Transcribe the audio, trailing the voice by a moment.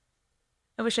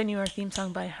I wish I knew our theme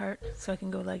song by heart so I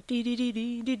can go like dee dee dee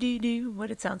dee dee dee dee.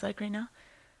 What it sounds like right now.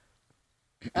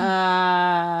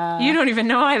 You don't even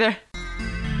know either.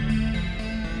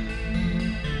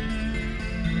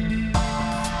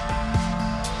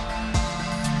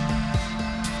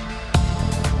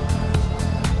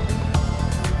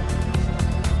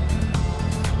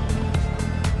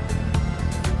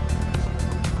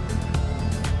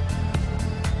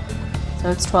 So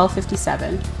it's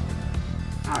 12:57.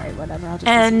 All right, whatever. I'll just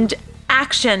And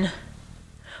action.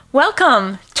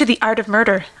 Welcome to The Art of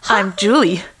Murder. I'm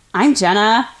Julie. I'm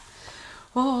Jenna.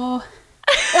 Oh.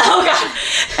 Oh, God.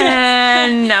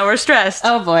 And now we're stressed.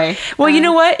 Oh, boy. Well, you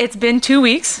know what? It's been 2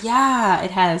 weeks. Yeah,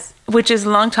 it has. Which is a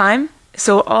long time.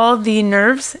 So all the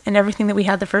nerves and everything that we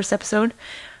had the first episode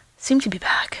seem to be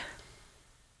back.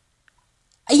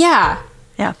 Yeah.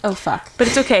 Yeah. Oh, fuck. But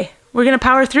it's okay. We're going to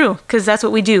power through because that's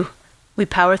what we do. We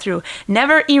power through.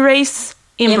 Never erase,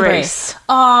 embrace.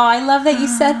 Oh, I love that you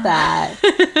said that.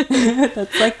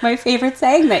 That's like my favorite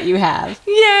saying that you have.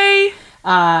 Yay.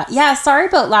 Yeah, sorry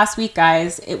about last week,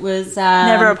 guys. It was...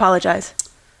 Never apologize.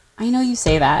 I know you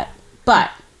say that, but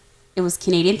it was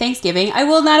Canadian Thanksgiving. I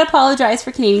will not apologize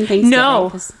for Canadian Thanksgiving. No.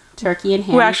 Because turkey and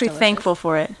ham. We're actually thankful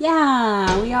for it.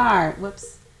 Yeah, we are.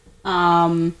 Whoops.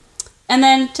 And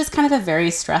then just kind of a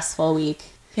very stressful week.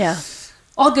 Yeah.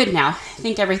 All good now. I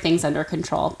think everything's under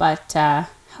control. But how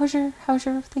was your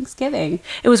Thanksgiving?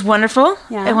 It was wonderful.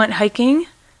 Yeah. I went hiking.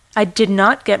 I did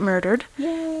not get murdered.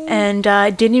 Yay. And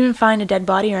I didn't even find a dead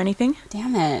body or anything.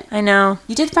 Damn it. I know.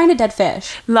 You did find a dead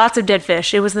fish. Lots of dead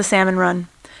fish. It was the salmon run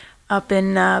up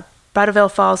in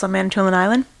Bradaville Falls on Manitoulin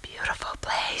Island. Beautiful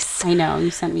place. I know. You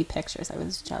sent me pictures. I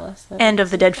was jealous. And of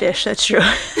the dead fish. That's true.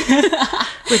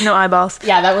 With no eyeballs.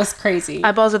 Yeah, that was crazy.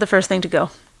 Eyeballs are the first thing to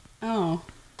go. Oh.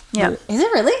 Yeah. Is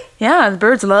it really? Yeah, the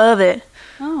birds love it.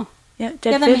 Oh. Yeah,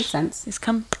 dead Yeah, that fish makes sense.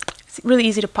 It's really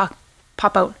easy to pop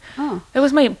out. Oh. That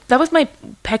was my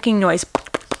pecking noise.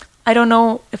 I don't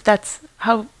know if that's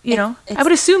how, I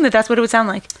would assume that that's what it would sound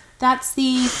like. That's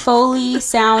the Foley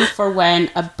sound for when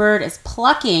a bird is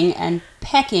plucking and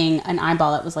pecking an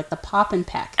eyeball. It was like the pop and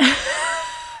peck.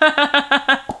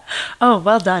 Oh,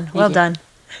 well done. Well done.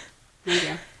 Thank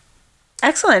you.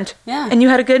 Excellent. Yeah. And you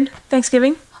had a good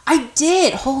Thanksgiving? I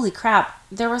did. Holy crap.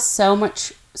 There was so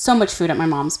much food at my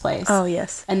mom's place. Oh,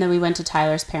 yes. And then we went to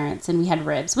Tyler's parents and we had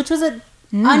ribs, which was a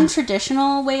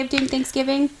untraditional way of doing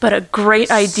Thanksgiving. But a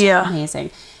great idea. Amazing.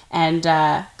 And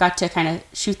got to kind of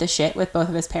shoot the shit with both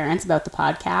of his parents about the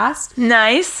podcast.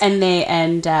 Nice. And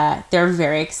they're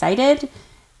very excited.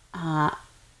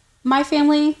 My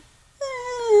family,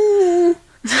 I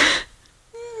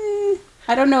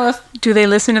don't know if... Do they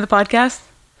listen to the podcast?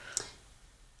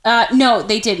 No,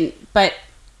 they didn't. But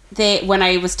when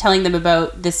I was telling them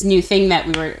about this new thing that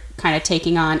we were kind of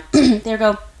taking on,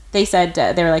 they said,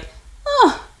 they were like,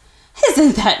 oh,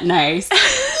 isn't that nice?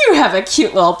 You have a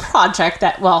cute little project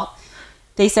that, well,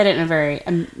 they said it in a very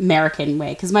American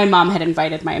way because my mom had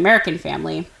invited my American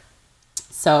family.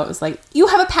 So it was like, you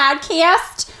have a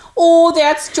podcast? Oh,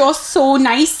 that's just so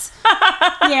nice.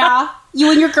 Yeah.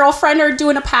 You and your girlfriend are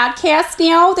doing a podcast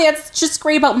now? That's just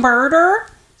great about murder.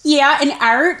 Yeah, and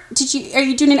art. Are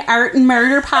you doing an art and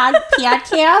murder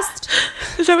podcast?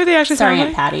 Is that what they actually Sorry,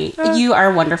 sound Aunt like? Patty. You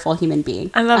are a wonderful human being.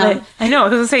 I love it. I know. I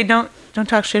was going to say, don't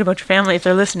talk shit about your family if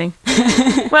they're listening.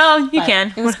 Well, you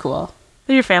can. It was cool.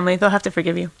 They're your family. They'll have to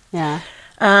forgive you. Yeah.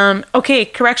 Okay,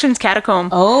 corrections catacomb.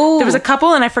 Oh. There was a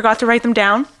couple and I forgot to write them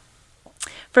down.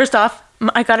 First off,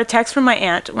 I got a text from my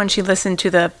aunt when she listened to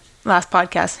the last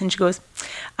podcast and she goes,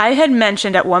 I had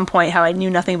mentioned at one point how I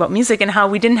knew nothing about music and how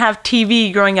we didn't have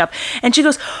TV growing up. And she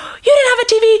goes, you didn't have a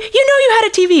TV? You know you had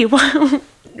a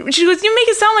TV. She goes, you make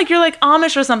it sound like you're like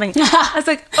Amish or something. I was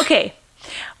like, okay,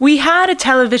 we had a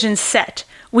television set.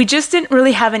 We just didn't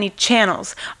really have any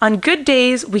channels. On good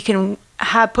days, we can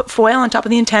put foil on top of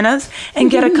the antennas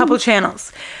and get a couple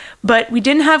channels. But we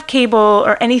didn't have cable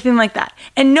or anything like that.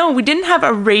 And no, we didn't have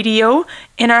a radio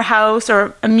in our house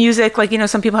or a music, like,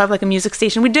 some people have like a music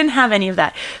station. We didn't have any of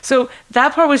that. So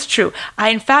that part was true. I,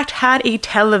 in fact, had a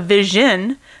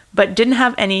television, but didn't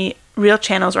have any real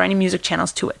channels or any music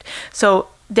channels to it. So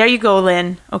there you go,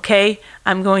 Lynn. Okay?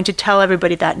 I'm going to tell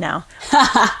everybody that now.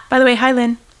 By the way, hi,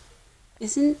 Lynn.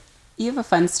 You have a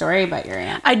fun story about your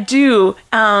aunt. I do.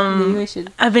 Maybe we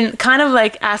should. I've been kind of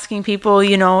like asking people,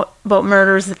 about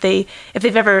murders if they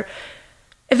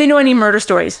know any murder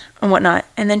stories and whatnot.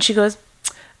 And then she goes,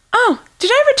 oh,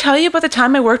 did I ever tell you about the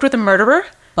time I worked with a murderer?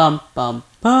 Bum, bum,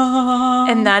 bum.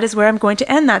 And that is where I'm going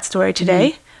to end that story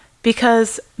today.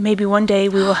 Because maybe one day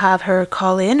we will have her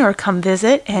call in or come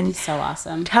visit and so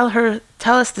awesome.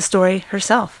 tell us the story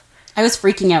herself. I was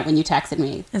freaking out when you texted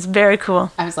me. It's very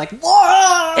cool. I was like,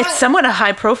 whoa! It's somewhat a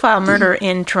high-profile murder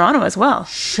in Toronto as well.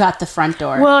 Shut the front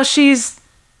door. Well, she's...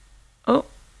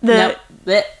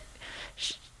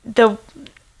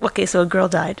 Okay, so a girl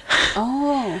died.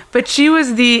 Oh. But she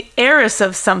was the heiress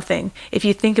of something, if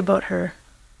you think about her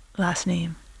last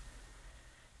name.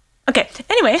 Okay,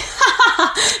 anyway.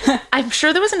 I'm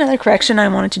sure there was another correction I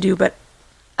wanted to do, but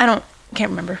can't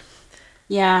remember.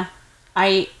 Yeah.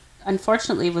 I,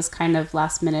 unfortunately, was kind of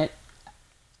last minute,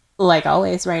 like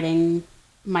always, writing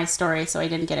my story, so I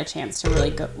didn't get a chance to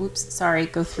really go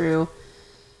through.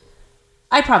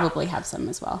 I probably have some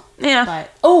as well. Yeah. But,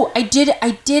 I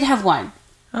did have one.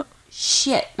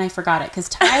 Shit, and I forgot it because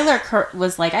Tyler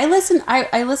was like, I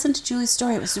listened to Julie's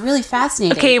story. It was really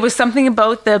fascinating. Okay, it was something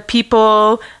about the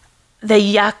people, the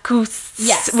Yakus,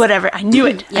 yes, whatever. I knew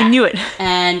it. Yeah. I knew it.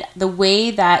 And the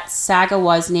way that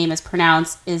Sagawa's name is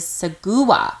pronounced is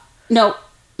Sagua. No.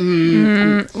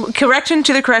 Correction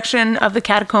to the correction of the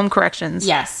catacomb corrections.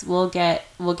 Yes, we'll get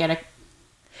a.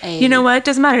 You know what? It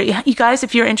doesn't matter. You guys,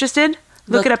 if you're interested.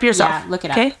 Look it up yourself. Yeah, look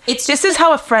it up. Okay? This is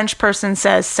how a French person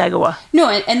says Sagawa. No,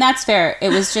 and that's fair. It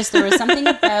was just, there was something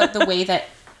about the way that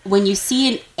when you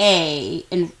see an A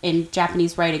in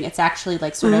Japanese writing, it's actually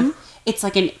like sort of, it's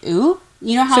like an U.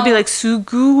 You know how... So it'd be like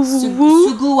Suguwu?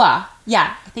 Sugua.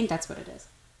 Yeah, I think that's what it is.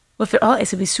 Well, if they're all A's,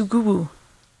 it'd be Suguwu.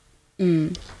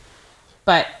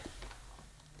 But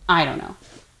I don't know.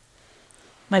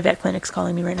 My vet clinic's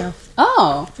calling me right now.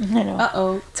 Oh. I know.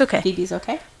 Uh-oh. It's okay. Phoebe's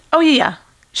okay? Oh, yeah.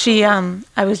 She, I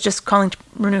was just calling to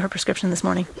renew her prescription this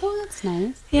morning. Oh, that's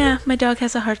nice. Yeah, my dog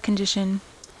has a heart condition.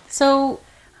 So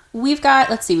we've got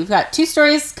 2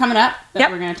 stories coming up that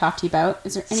we're going to talk to you about.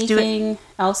 Is there anything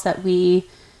else that I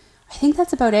think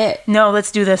that's about it. No,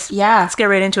 let's do this. Yeah. Let's get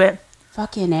right into it.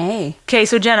 Fucking A. Okay,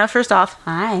 so Jenna, first off.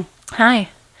 Hi. Hi.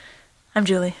 I'm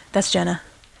Julie. That's Jenna.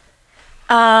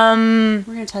 We're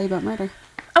going to tell you about murder.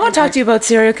 I want to talk to you about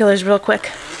serial killers real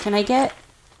quick. Can I get...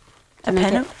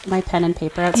 my pen and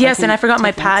paper out? Yes, and I forgot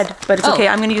my pad, but it's okay.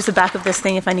 I'm going to use the back of this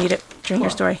thing if I need it during your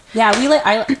story. Yeah,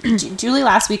 Julie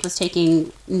last week was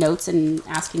taking notes and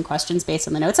asking questions based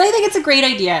on the notes. I think it's a great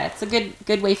idea. It's a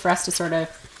good way for us to sort of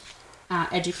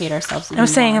educate ourselves. I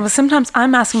was saying, sometimes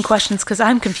I'm asking questions because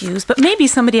I'm confused, but maybe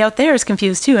somebody out there is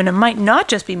confused too, and it might not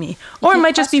just be me. Or it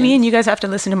might just be me, and you guys have to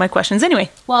listen to my questions anyway.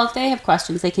 Well, if they have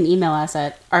questions, they can email us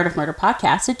at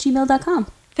artofmurderpodcast@gmail.com.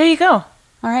 There you go.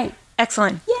 All right.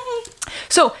 Excellent. Yay.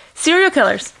 So, serial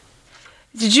killers.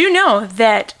 Did you know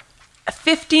that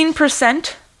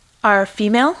 15% are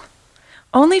female?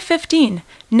 Only 15.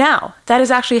 Now, that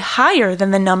is actually higher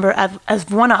than the number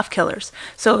of one-off killers.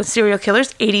 So, serial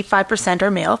killers, 85% are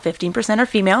male, 15% are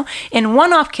female. In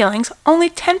one-off killings, only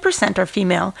 10% are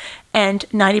female and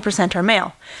 90% are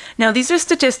male. Now, these are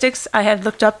statistics I had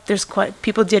looked up.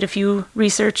 People did a few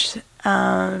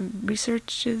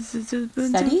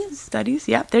studies.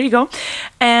 Yeah, there you go.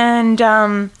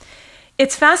 And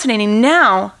it's fascinating.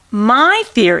 Now, my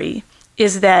theory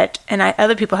is that, and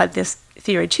other people had this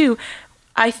theory too,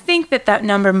 I think that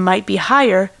number might be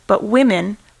higher, but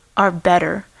women are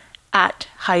better at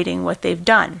hiding what they've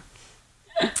done.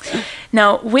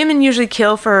 Now, women usually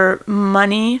kill for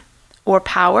money or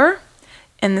power,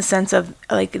 in the sense of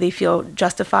like they feel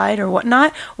justified or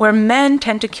whatnot, where men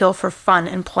tend to kill for fun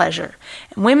and pleasure.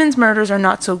 And women's murders are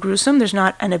not so gruesome. There's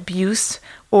not an abuse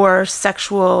or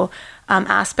sexual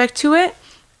aspect to it.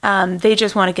 They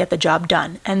just want to get the job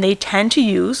done. And they tend to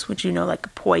use, which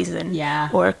like poison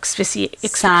or asphyxiation.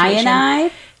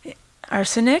 Cyanide?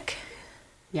 Arsenic?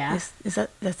 Yeah. Is that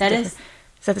the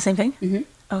same thing? Mm-hmm.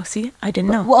 Oh, see? I didn't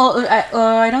know. Well,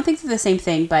 I don't think they're the same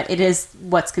thing, but it is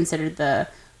what's considered the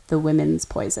women's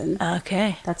poison.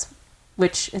 Okay.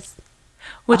 Which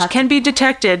can be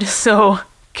detected, so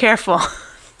careful.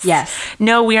 Yes.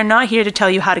 No, we are not here to tell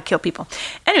you how to kill people.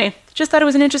 Anyway, just thought it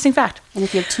was an interesting fact. And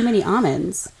if you have too many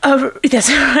almonds.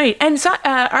 That's right. And so,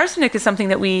 arsenic is something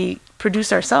that we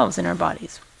produce ourselves in our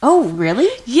bodies. Oh, really?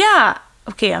 Yeah.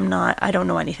 Okay, I don't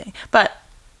know anything. But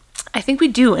I think we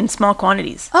do in small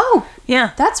quantities. Oh.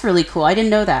 Yeah. That's really cool. I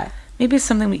didn't know that. Maybe it's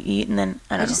something we eat and then,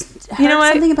 I don't know. You know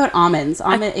what? Something about almonds.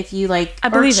 If you or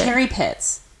cherry it.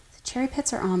 Pits. Cherry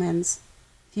pits or almonds?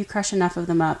 If you crush enough of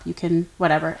them up, you can,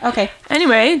 whatever. Okay.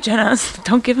 Anyway, Jenna,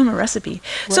 don't give him a recipe.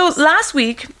 Whoops. So last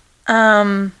week, you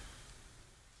know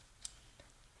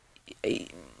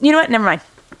what? Never mind.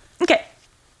 Okay.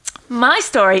 My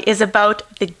story is about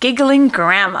the giggling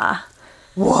grandma.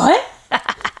 What?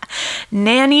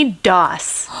 Nannie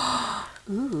Doss.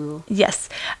 Ooh. Yes.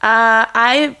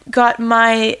 I got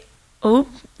my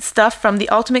stuff from the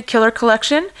Ultimate Killer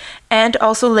Collection and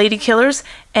also Lady Killers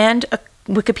and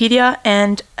Wikipedia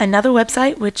and another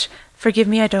website, which Forgive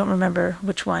me, I don't remember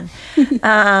which one.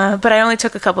 But I only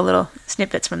took a couple little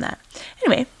snippets from that.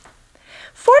 Anyway,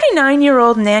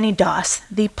 49-year-old Nannie Doss,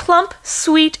 the plump,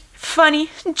 sweet,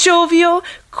 funny, jovial,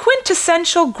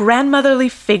 quintessential grandmotherly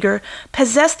figure,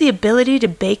 possessed the ability to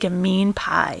bake a mean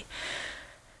pie.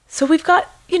 So we've got,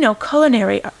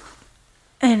 culinary,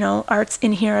 arts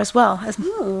in here as well.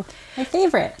 Ooh, my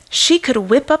favorite. She could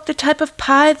whip up the type of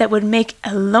pie that would make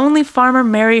a lonely farmer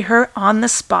marry her on the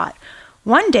spot.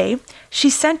 One day,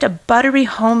 she sent a buttery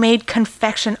homemade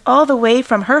confection all the way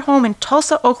from her home in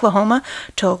Tulsa, Oklahoma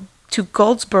to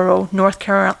Goldsboro, North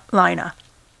Carolina,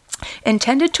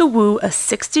 intended to woo a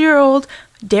 60-year-old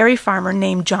dairy farmer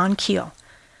named John Keel.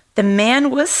 The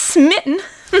man was smitten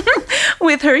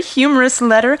with her humorous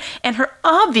letter and her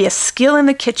obvious skill in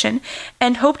the kitchen,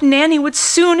 and hoped Nannie would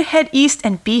soon head east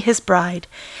and be his bride.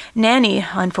 Nannie,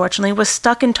 unfortunately, was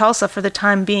stuck in Tulsa for the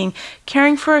time being,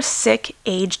 caring for a sick,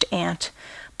 aged aunt.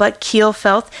 But Keel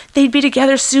felt they'd be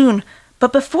together soon.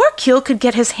 But before Keel could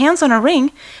get his hands on a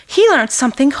ring, he learned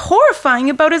something horrifying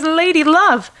about his lady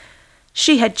love.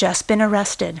 She had just been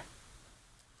arrested.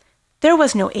 There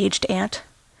was no aged aunt.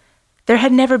 There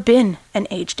had never been an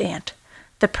aged aunt.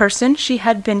 The person she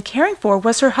had been caring for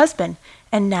was her husband,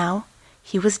 and now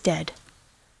he was dead.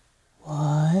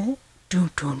 What? Dun,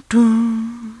 dun,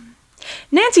 dun.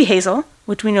 Nancy Hazel,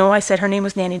 which we know I said her name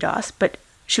was Nannie Doss, but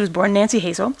she was born Nancy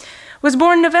Hazel, was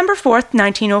born November 4th,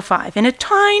 1905, in a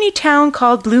tiny town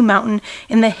called Blue Mountain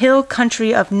in the hill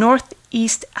country of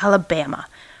northeast Alabama.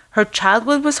 Her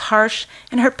childhood was harsh,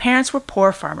 and her parents were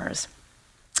poor farmers.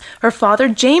 Her father,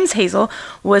 James Hazel,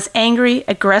 was angry,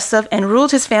 aggressive, and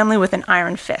ruled his family with an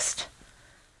iron fist.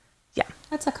 Yeah.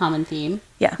 That's a common theme.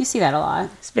 Yeah. You see that a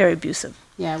lot. It's very abusive.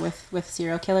 Yeah, with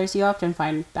serial killers, you often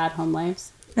find bad home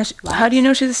lives. Now, how do you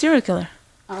know she's a serial killer?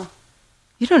 Oh.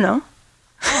 You don't know.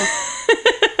 Oh.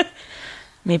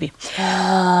 Maybe.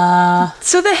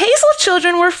 So the Hazel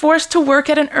children were forced to work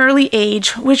at an early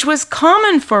age, which was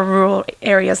common for rural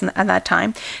areas at that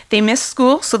time. They missed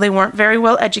school, so they weren't very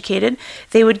well educated.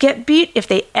 They would get beat if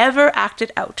they ever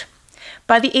acted out.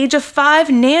 By the age of 5,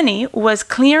 Nannie was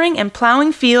clearing and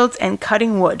plowing fields and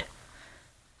cutting wood.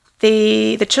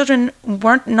 The children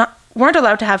weren't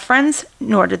allowed to have friends,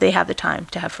 nor did they have the time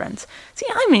to have friends. See,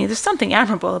 I mean, there's something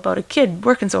admirable about a kid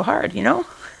working so hard, you know?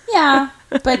 Yeah,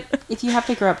 but if you have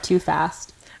to grow up too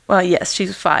fast. Well, yes,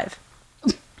 she's 5.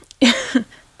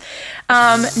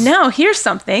 Now, here's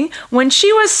something. When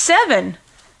she was 7,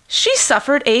 she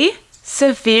suffered a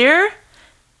severe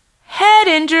head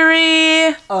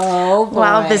injury. Oh, boy.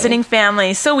 While visiting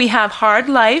family. So we have hard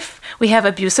life, we have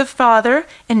abusive father,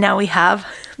 and now we have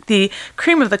the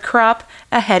cream of the crop,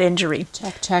 a head injury.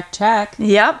 Check.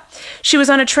 Yep. She was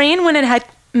on a train when it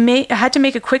had to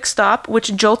make a quick stop,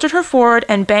 which jolted her forward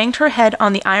and banged her head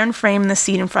on the iron frame in the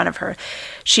seat in front of her.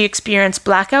 She experienced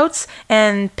blackouts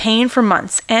and pain for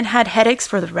months and had headaches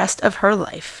for the rest of her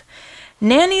life.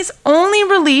 Nannie's only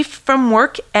relief from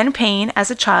work and pain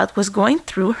as a child was going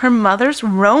through her mother's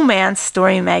romance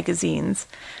story magazines.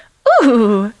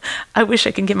 Ooh, I wish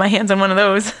I could get my hands on one of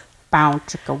those. Bow,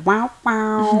 chicka, wow,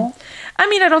 wow. I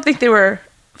mean, I don't think they were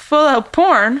full-out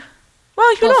porn.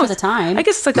 Well, who knows? For the time. I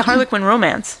guess it's like the Harlequin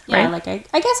romance, right? Yeah, like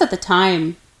I guess at the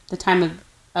time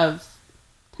of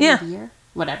yeah. the year,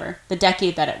 whatever, the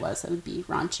decade that it would be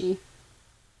raunchy.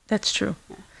 That's true.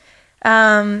 Yeah.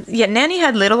 Nannie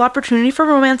had little opportunity for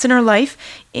romance in her life.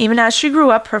 Even as she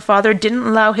grew up, her father didn't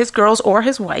allow his girls or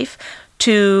his wife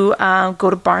to go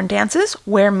to barn dances,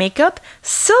 wear makeup,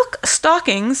 silk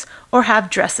stockings, or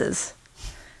have dresses.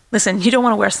 Listen, you don't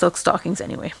want to wear silk stockings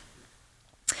anyway.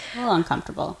 A little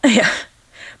uncomfortable. Yeah.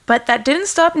 But that didn't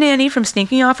stop Nannie from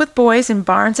sneaking off with boys in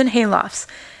barns and haylofts.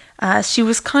 She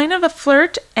was kind of a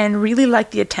flirt and really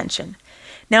liked the attention.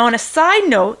 Now, on a side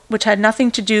note, which had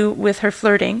nothing to do with her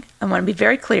flirting, I want to be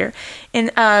very clear,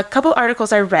 in a couple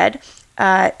articles I read,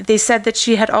 they said that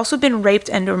she had also been raped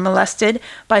and or molested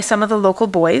by some of the local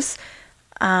boys.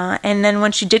 And then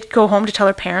when she did go home to tell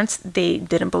her parents, they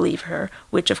didn't believe her,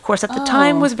 which, of course, at the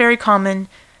time was very common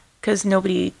because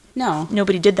nobody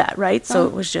did that, right? So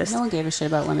it was just... No one gave a shit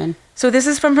about women. So this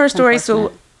is from her story,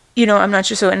 so, I'm not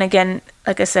sure. So, and again,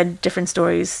 like I said, different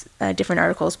stories, different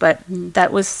articles, but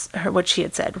that was what she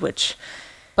had said, which...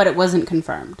 But it wasn't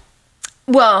confirmed.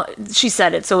 Well, she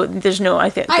said it, so there's no, I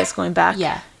guess, going back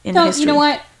in history. You know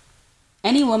what?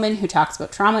 Any woman who talks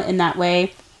about trauma in that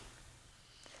way...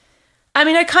 I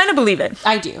mean, I kind of believe it.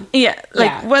 I do. Yeah,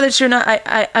 whether it's true or not,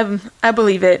 I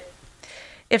believe it.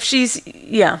 If she's,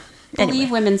 yeah.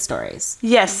 Believe women's stories.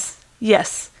 Yes.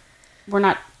 We're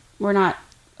not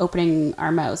opening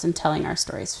our mouths and telling our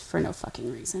stories for no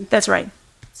fucking reason. That's right.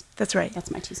 That's right. That's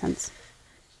my 2 cents.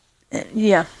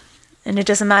 Yeah. And it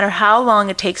doesn't matter how long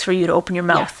it takes for you to open your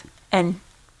mouth and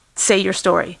say your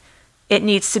story. It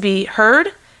needs to be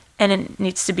heard and it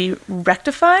needs to be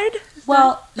rectified.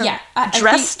 Well, yeah.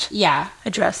 Addressed? Yeah.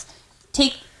 Addressed.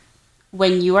 Take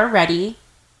when you are ready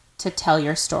to tell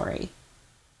your story.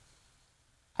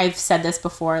 I've said this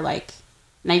before, like,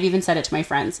 and I've even said it to my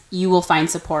friends. You will find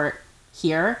support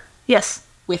here. Yes.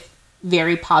 With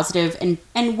very positive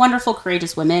and wonderful,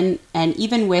 courageous women. And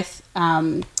even with,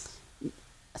 Nannie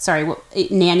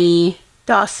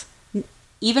Doss.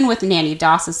 Even with Nannie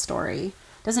Doss's story,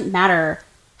 doesn't matter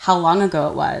how long ago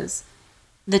it was.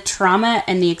 The trauma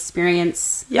and the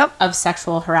experience of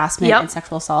sexual harassment and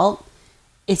sexual assault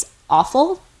is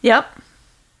awful. Yep.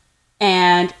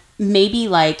 And maybe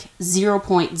like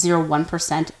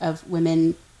 0.01% of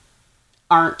women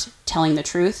aren't telling the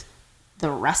truth. The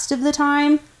rest of the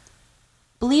time,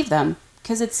 believe them.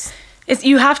 Because it's...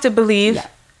 You have to believe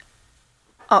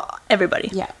everybody.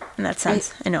 Yeah. In that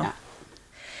sense. I know. Yeah.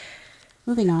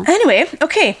 Moving on. Anyway,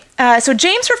 okay. So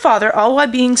James, her father, all while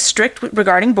being strict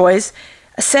regarding boys,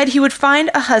 said he would find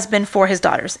a husband for his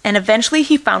daughters. And eventually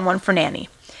he found one for Nannie.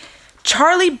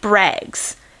 Charlie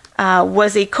Braggs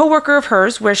was a co-worker of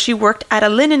hers where she worked at a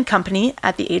linen company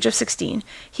at the age of 16.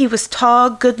 He was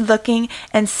tall, good-looking,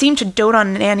 and seemed to dote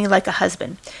on Nannie like a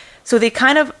husband. So they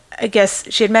kind of, I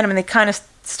guess, she had met him and they kind of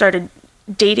started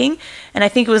dating. And I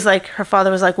think it was like, her father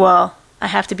was like, well, I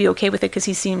have to be okay with it because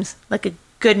he seems like a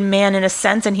good man in a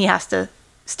sense and he has to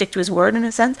stick to his word in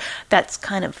a sense. That's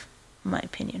kind of my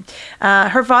opinion.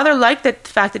 Her father liked the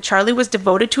fact that Charlie was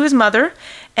devoted to his mother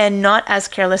and not as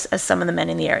careless as some of the men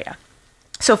in the area.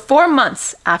 So 4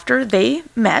 months after they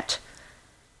met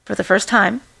for the first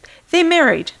time, they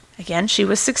married. Again, she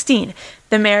was 16.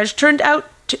 The marriage turned out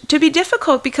to be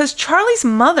difficult because Charlie's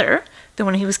mother, the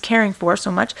one he was caring for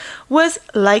so much, was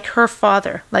like her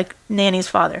father, like Nannie's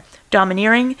father,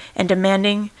 domineering and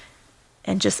demanding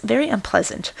and just very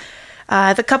unpleasant.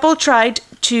 The couple tried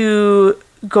to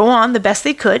go on the best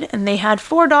they could, and they had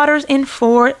 4 daughters in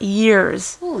 4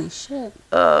 years. Holy shit.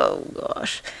 Oh,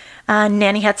 gosh.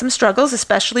 Nannie had some struggles,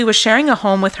 especially with sharing a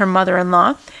home with her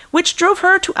mother-in-law, which drove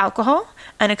her to alcohol,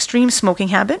 an extreme smoking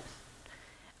habit.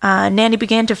 Nannie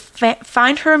began to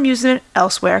find her amusement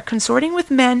elsewhere, consorting with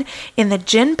men in the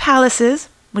gin palaces,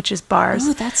 which is bars.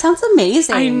 Ooh, that sounds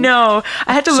amazing. I know.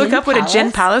 I had to look up what palace? a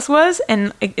gin palace was,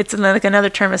 and it's like another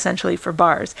term essentially for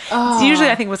bars. Oh. It's usually,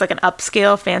 I think, it was like an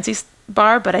upscale fancy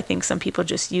bar, but I think some people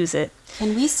just use it.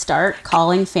 Can we start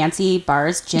calling fancy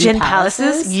bars gin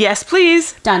palaces? Yes,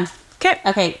 please. Done.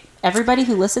 Okay. Everybody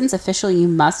who listens, officially, you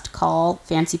must call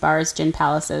fancy bars gin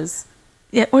palaces.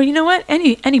 Yeah, or you know what?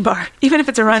 Any bar, even if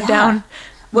it's a rundown. Yeah.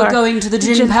 We're going to the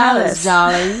gin palace,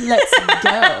 darling. Let's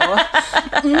go.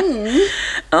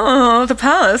 Oh, the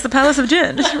palace of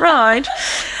gin. Right.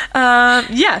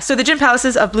 So the gin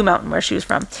palaces of Blue Mountain, where she was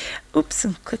from. Oops,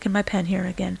 I'm clicking my pen here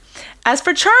again. As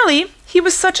for Charlie, he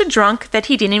was such a drunk that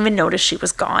he didn't even notice she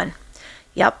was gone.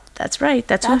 Yep, that's right.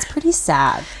 That's pretty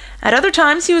sad. At other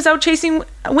times, he was out chasing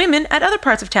women at other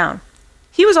parts of town.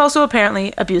 He was also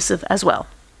apparently abusive as well.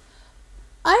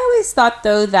 I always thought,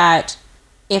 though, that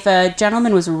if a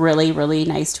gentleman was really, really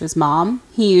nice to his mom,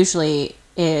 he usually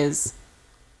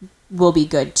will be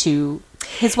good to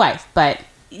his wife, but...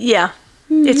 Yeah,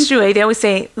 it's true. Eh? They always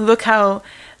say, look how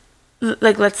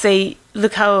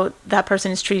that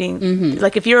person is treating... Mm-hmm.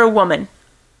 Like, if you're a woman,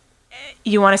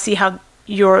 you want to see how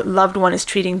your loved one is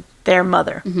treating their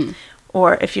mother. Mm-hmm.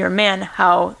 Or if you're a man,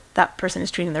 how that person is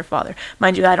treating their father.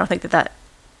 Mind you, I don't think that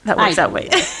works that way.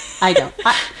 I don't.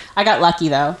 I got lucky,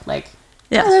 though. Like,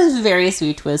 yeah. I was very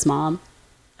sweet to his mom.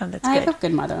 Oh, that's I good. have a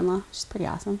good mother-in-law. She's pretty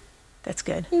awesome. That's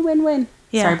good. Hey, win-win.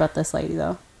 Yeah. Sorry about this lady,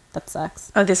 though. That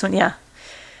sucks. Oh, this one, yeah.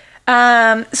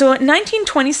 So in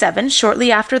 1927, shortly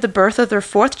after the birth of their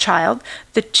 4th child,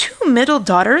 the 2 middle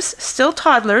daughters, still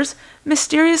toddlers,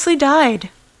 mysteriously died.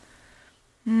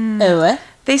 Oh,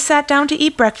 They sat down to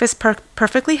eat breakfast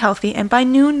perfectly healthy, and by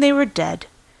noon they were dead.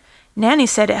 Nannie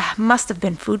said it must have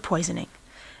been food poisoning.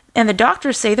 And the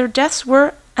doctors say their deaths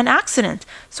were an accident,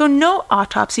 so no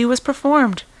autopsy was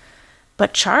performed.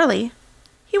 But Charlie,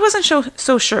 he wasn't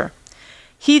so sure.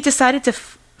 He decided to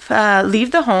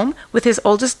leave the home with his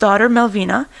oldest daughter,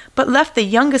 Melvina, but left the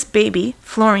youngest baby,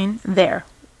 Florine, there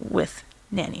with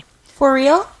Nannie. For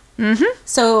real? Mm-hmm.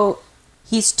 So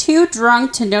he's too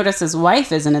drunk to notice his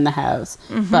wife isn't in the house,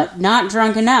 but not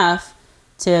drunk enough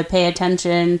to pay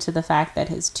attention to the fact that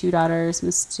his 2 daughters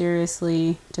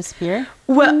mysteriously disappear?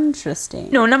 Well,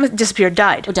 interesting. No, not disappeared,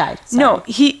 died. Oh, died. Sorry. No,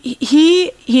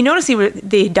 he noticed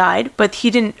they died, but he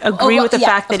didn't agree with the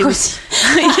fact that it was...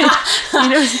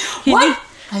 What?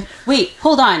 Wait,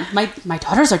 hold on. My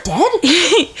daughters are dead?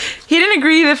 He didn't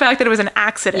agree to the fact that it was an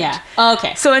accident. Yeah. Oh,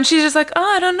 okay. So, and she's just like, oh,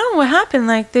 I don't know what happened.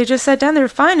 Like, they just sat down, they were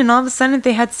fine, and all of a sudden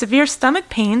they had severe stomach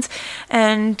pains,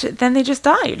 and then they just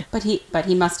died. But he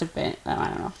must have been, I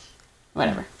don't know.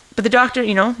 Whatever. But the doctor,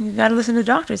 you gotta listen to the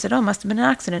doctor. He said, oh, it must have been an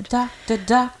accident.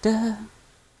 Doctor.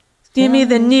 Give me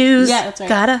the news. Yeah, that's right.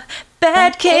 Got a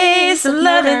bad case of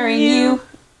loving you.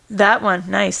 That one,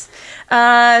 nice.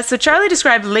 So Charlie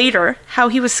described later how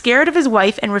he was scared of his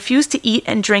wife and refused to eat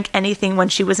and drink anything when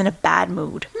she was in a bad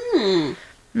mood.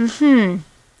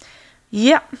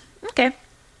 Yeah. Okay.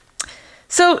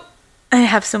 So I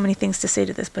have so many things to say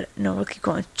to this, but no, we'll keep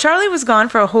going. Charlie was gone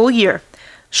for a whole year.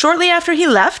 Shortly after he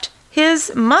left,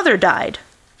 his mother died.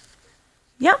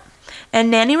 Yep. And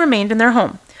Nannie remained in their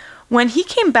home. When he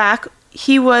came back,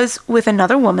 he was with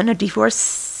another woman, a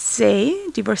divorcee,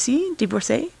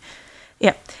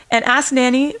 yeah, and asked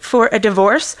Nannie for a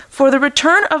divorce for the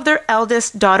return of their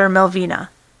eldest daughter,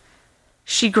 Melvina.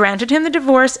 She granted him the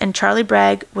divorce, and Charlie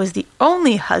Bragg was the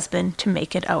only husband to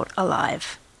make it out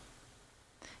alive.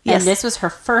 Yes. And this was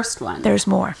her first one. There's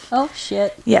more. Oh,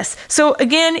 shit. Yes. So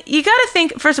again, you got to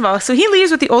think, first of all, so he leaves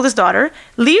with the oldest daughter,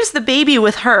 leaves the baby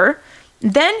with her,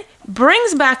 then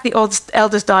brings back the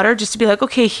eldest daughter just to be like,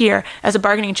 okay, here, as a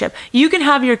bargaining chip. You can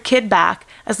have your kid back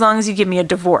as long as you give me a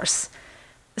divorce.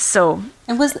 So,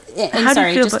 Go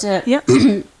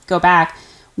back.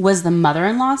 Was the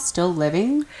mother-in-law still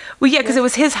living? Well, yeah, because it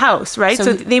was his house, right?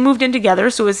 So they moved in together.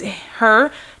 So it was her,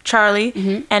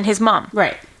 Charlie, and his mom.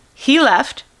 Right. He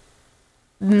left,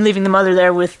 leaving the mother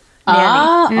there with Nannie.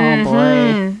 Oh,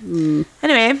 boy.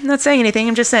 Anyway, I'm not saying anything.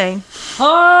 I'm just saying.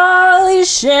 Holy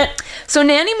shit. So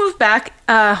Nannie moved back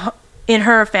in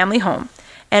her family home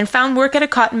and found work at a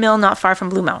cotton mill not far from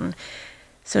Blue Mountain.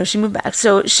 So she moved back.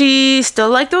 So she still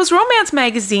liked those romance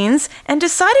magazines and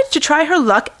decided to try her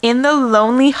luck in the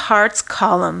Lonely Hearts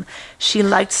column. She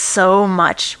liked so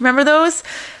much. Remember those?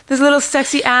 Those little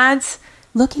sexy ads?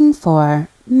 Looking for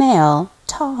male,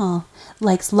 tall,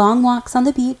 likes long walks on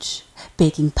the beach,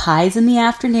 baking pies in the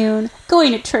afternoon,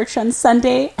 going to church on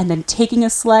Sunday, and then taking a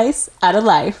slice out of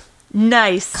life.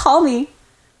 Nice. Call me.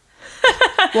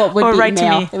 Well, it would or be write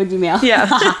male. to me. It would be male. Yeah.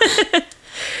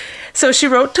 So she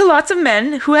wrote to lots of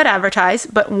men who had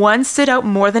advertised, but one stood out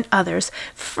more than others.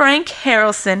 Frank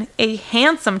Harrelson, a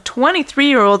handsome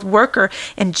 23-year-old worker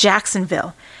in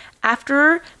Jacksonville.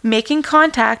 After making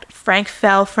contact, Frank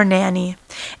fell for Nannie.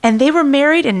 And they were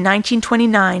married in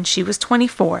 1929. She was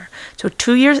 24. So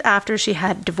 2 years after she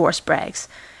had divorced Braggs.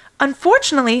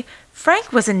 Unfortunately,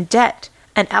 Frank was in debt,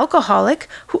 an alcoholic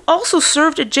who also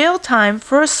served a jail time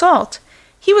for assault.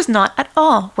 He was not at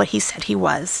all what he said he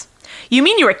was. You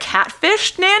mean you were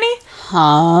catfished, Nannie?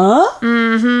 Huh?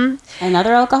 Mm-hmm.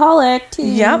 Another alcoholic, too.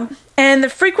 Yep. And the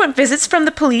frequent visits from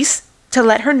the police to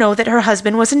let her know that her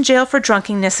husband was in jail for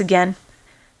drunkenness again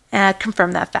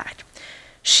confirmed that fact.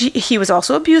 He was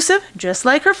also abusive, just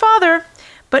like her father.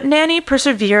 But Nannie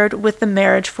persevered with the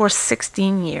marriage for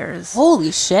 16 years.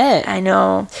 Holy shit. I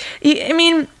know. I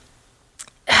mean,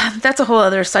 that's a whole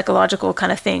other psychological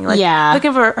kind of thing. Like, yeah.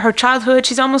 Looking for her childhood,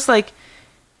 she's almost like,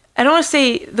 I don't want to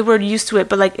say the word used to it,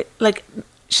 but like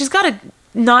she's got to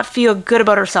not feel good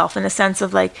about herself in the sense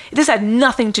of like, this had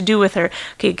nothing to do with her.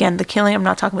 Okay, again, the killing, I'm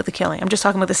not talking about the killing. I'm just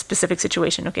talking about the specific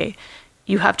situation, okay?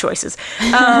 You have choices.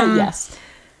 Yes.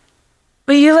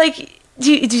 But you like,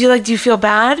 do you feel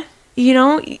bad? You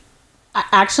know?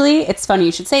 Actually, it's funny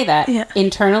you should say that. Yeah.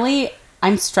 Internally,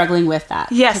 I'm struggling with that.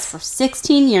 Yes. Because for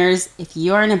 16 years, if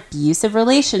you are in an abusive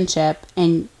relationship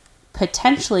and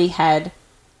potentially had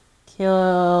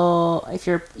if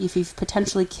you've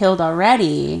potentially killed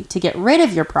already to get rid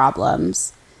of your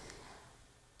problems,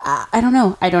 I don't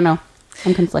know.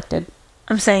 I'm conflicted.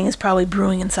 I'm saying it's probably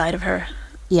brewing inside of her.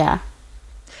 Yeah.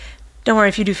 Don't worry,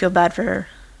 if you do feel bad for her,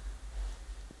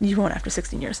 you won't after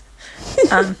 16 years.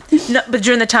 No, but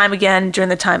during the time, it's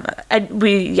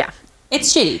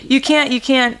shitty. You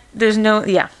can't, there's no,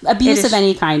 yeah. Abuse of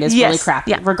any kind is really crappy.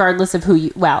 Yeah. Regardless of who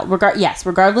you,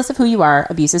 regardless of who you are,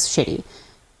 abuse is shitty.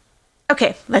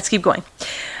 Okay, let's keep going.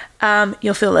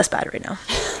 You'll feel less bad right now.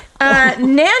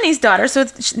 Nannie's daughter,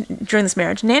 during this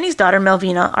marriage, Nannie's daughter,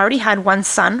 Melvina, already had one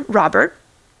son, Robert,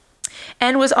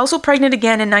 and was also pregnant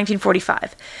again in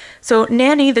 1945. So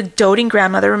Nannie, the doting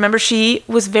grandmother, remember, she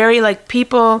was very, like,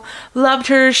 people loved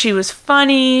her. She was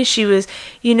funny. She was,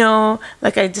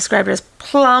 like I described her as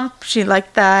plump. She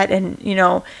liked that. And,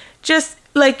 just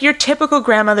like your typical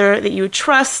grandmother that you would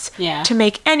trust to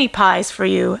make any pies for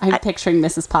you. I'm picturing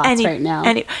Mrs. Potts right now.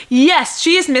 Yes,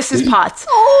 she is Mrs. Potts.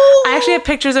 Oh. I actually have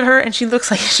pictures of her, and she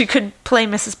looks like she could play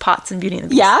Mrs. Potts in Beauty and the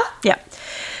Beast. Yeah? Yeah.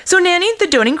 So Nannie, the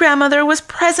doting grandmother, was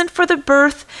present for the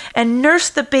birth and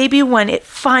nursed the baby when it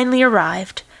finally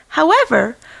arrived.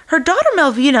 However, her daughter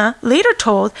Melvina later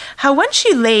told how when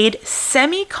she laid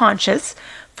semi-conscious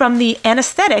from the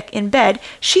anesthetic in bed,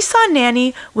 she saw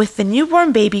Nannie with the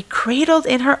newborn baby cradled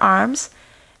in her arms,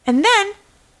 and then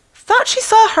thought she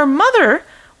saw her mother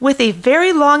with a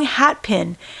very long hat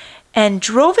pin and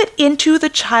drove it into the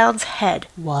child's head.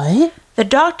 What? The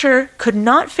doctor could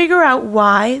not figure out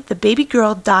why the baby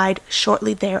girl died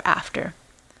shortly thereafter.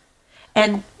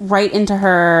 And Right into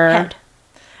her head.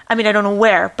 I mean, I don't know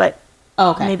where, but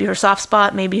okay. maybe her soft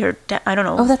spot, maybe her, I don't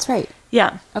know. Oh, that's right.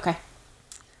 Yeah. Okay.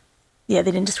 Yeah,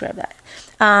 they didn't describe that.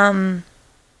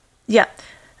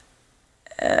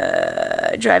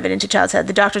 Drive it into child's head.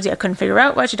 The doctors, couldn't figure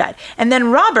out why she died. And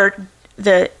then Robert,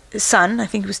 the son, I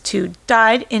think he was 2,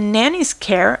 died in Nannie's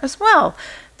care as well.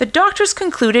 The doctors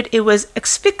concluded it was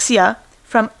asphyxia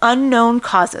from unknown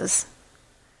causes,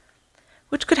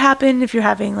 which could happen if you're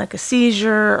having like a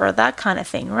seizure or that kind of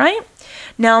thing, right?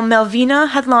 Now, Melvina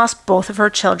had lost both of her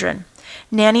children.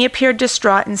 Nannie appeared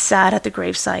distraught and sad at the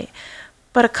gravesite.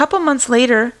 But a couple months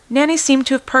later, Nannie seemed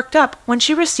to have perked up when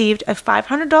she received a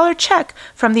 $500 check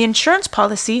from the insurance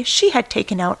policy she had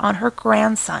taken out on her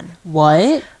grandson.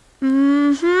 What?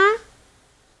 Mm-hmm.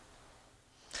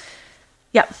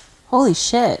 Yep. Holy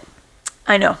shit.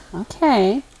 I know.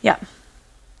 Okay. Yep.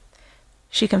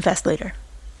 She confessed later.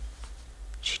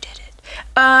 She did it.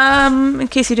 In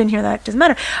case you didn't hear that, it doesn't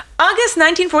matter. August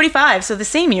 1945, so the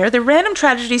same year, the random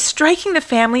tragedy striking the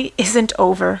family isn't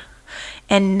over.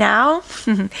 And now,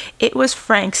 it was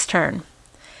Frank's turn.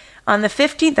 On the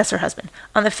 15th, that's her husband,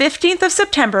 on the 15th of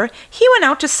September, he went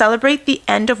out to celebrate the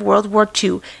end of World War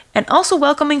II and also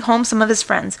welcoming home some of his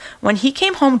friends. When he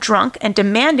came home drunk and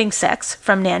demanding sex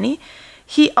from Nannie,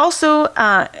 he also,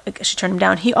 she turned him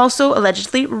down, he also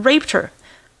allegedly raped her,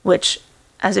 which,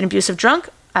 as an abusive drunk,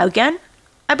 again,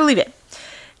 I believe it.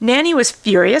 Nannie was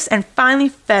furious and finally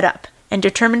fed up and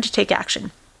determined to take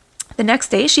action. The next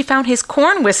day, she found his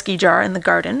corn whiskey jar in the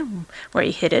garden where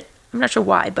he hid it. I'm not sure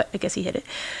why, but I guess he hid it.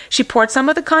 She poured some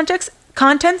of the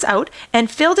contents out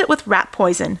and filled it with rat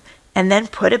poison and then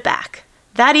put it back.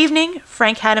 That evening,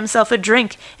 Frank had himself a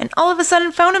drink and all of a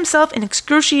sudden found himself in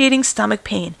excruciating stomach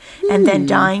pain and then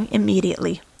dying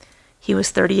immediately. He was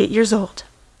 38 years old.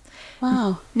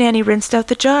 Wow. Nannie rinsed out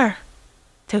the jar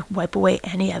to wipe away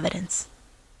any evidence.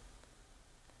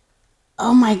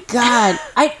 Oh my God.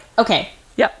 Okay.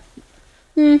 Yep.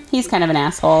 He's kind of an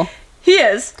asshole. He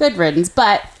is. Good riddance,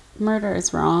 but murder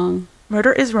is wrong.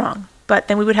 Murder is wrong, but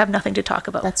then we would have nothing to talk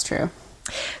about. That's true.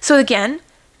 So again,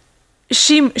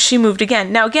 she moved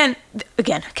again. Now again,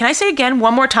 can I say again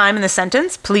one more time in the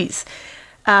sentence, please?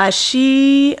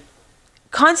 She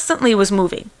constantly was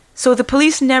moving. So the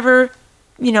police never,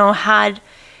 had,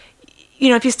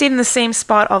 if you stayed in the same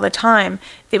spot all the time,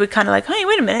 they would kind of like, hey,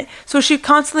 wait a minute. So she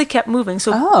constantly kept moving.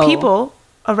 So people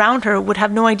around her would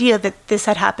have no idea that this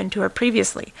had happened to her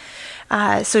previously.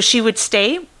 So she would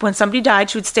stay, when somebody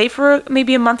died, she would stay for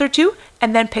maybe a month or two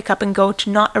and then pick up and go to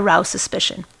not arouse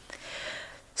suspicion.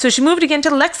 So she moved again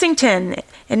to Lexington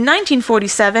in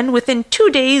 1947. Within 2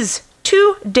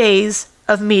 days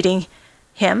of meeting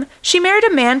him, she married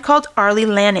a man called Arlie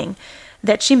Lanning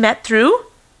that she met through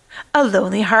a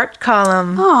Lonely Heart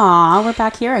column. Aw, we're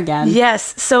back here again.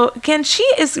 Yes. So again, she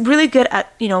is really good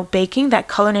at, baking, that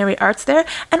culinary arts there.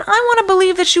 And I want to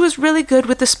believe that she was really good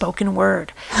with the spoken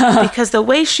word because the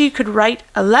way she could write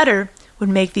a letter would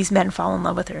make these men fall in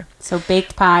love with her. So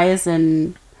baked pies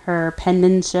and her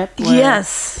penmanship were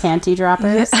panty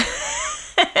droppers.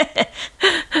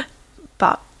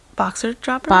 Boxer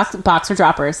droppers? Boxer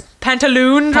droppers.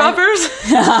 Pantaloon droppers?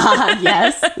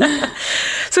 Yes.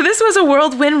 So this was a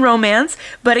whirlwind romance,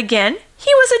 but again,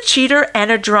 he was a cheater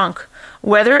and a drunk.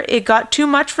 Whenever it got too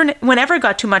much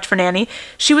for Nannie,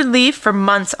 she would leave for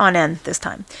months on end this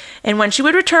time. And when she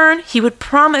would return, he would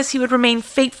promise he would remain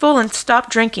faithful and stop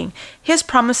drinking. His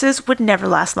promises would never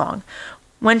last long.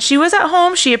 When she was at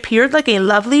home, she appeared like a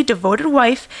lovely, devoted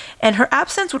wife, and her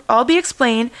absence would all be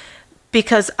explained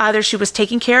because either she was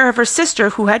taking care of her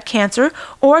sister who had cancer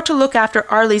or to look after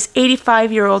Arlie's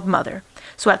 85-year-old mother.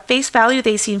 So at face value,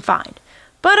 they seemed fine.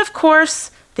 But of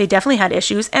course, they definitely had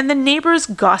issues, and the neighbors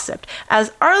gossiped,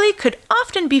 as Arlie could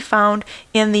often be found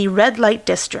in the red light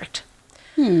district.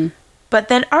 But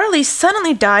then Arlie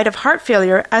suddenly died of heart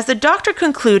failure, as the doctor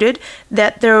concluded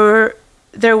that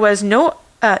there was no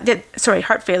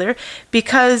heart failure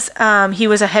because he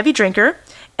was a heavy drinker,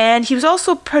 and he was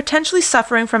also potentially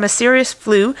suffering from a serious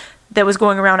flu that was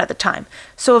going around at the time.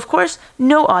 So, of course,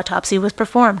 no autopsy was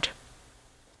performed.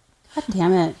 God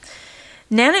damn it.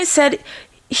 Nannie said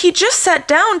He just sat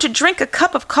down to drink a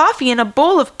cup of coffee and a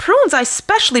bowl of prunes I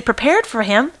specially prepared for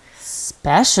him.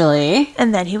 Specially?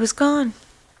 And then he was gone.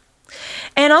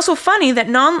 And also funny that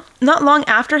not long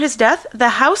after his death,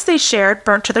 the house they shared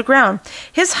burnt to the ground.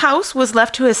 His house was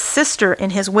left to his sister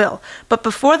in his will, but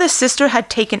before the sister had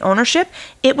taken ownership,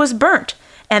 it was burnt.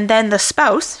 And then the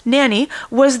spouse, Nannie,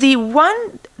 was the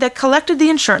one that collected the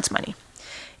insurance money.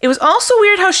 It was also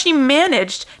weird how she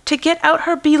managed to get out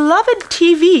her beloved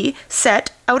TV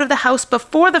set out of the house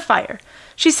before the fire.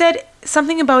 She said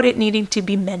something about it needing to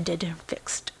be mended and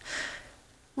fixed.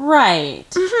 Right.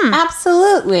 Mm-hmm.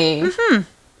 Absolutely. Mm-hmm.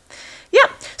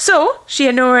 Yeah. So she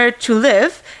had nowhere to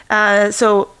live.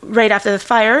 So right after the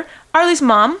fire, Arlie's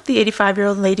mom, the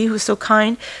 85-year-old lady who was so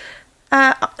kind,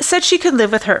 said she could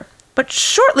live with her. But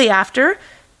shortly after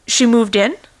she moved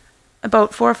in,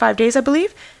 about 4 or 5 days, I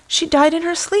believe, she died in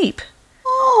her sleep.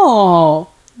 Oh.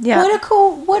 Yeah.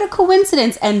 What a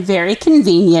coincidence, and very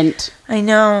convenient. I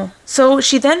know. So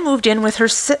she then moved in with her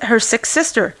sick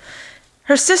sister.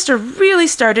 Her sister really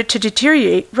started to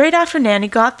deteriorate right after Nannie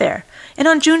got there. And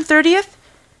on June 30th,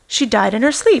 she died in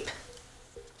her sleep.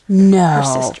 No. Her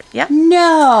sister, yeah.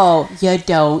 No, you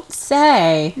don't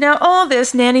say. Now, all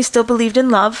this, Nannie still believed in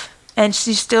love, and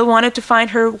she still wanted to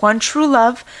find her one true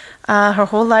love. Her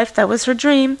whole life, that was her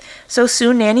dream. So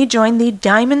soon, Nannie joined the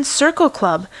Diamond Circle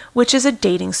Club, which is a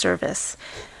dating service.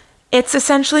 It's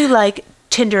essentially like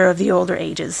Tinder of the older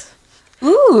ages.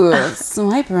 Ooh,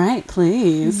 swipe right,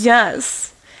 please.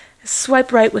 Yes.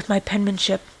 Swipe right with my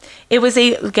penmanship. It was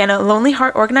a Lonely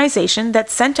Heart organization that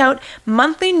sent out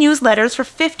monthly newsletters for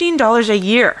 $15 a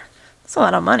year. That's a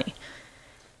lot of money.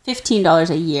 $15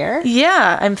 a year?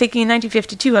 Yeah, I'm thinking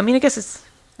 1952. I mean, I guess it's...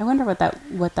 I wonder what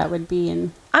that would be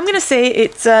in... I'm going to say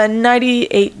it's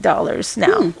 $98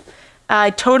 now.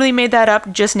 I totally made that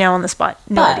up just now on the spot.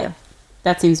 No idea.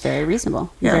 That seems very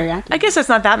reasonable. Yeah. Very accurate. I guess that's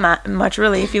not that much,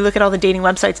 really. If you look at all the dating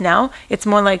websites now, it's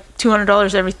more like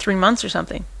 $200 every 3 months or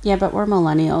something. Yeah, but we're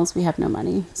millennials. We have no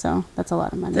money. So that's a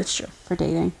lot of money. That's true. For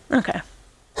dating. Okay.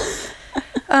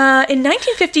 In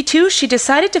 1952, she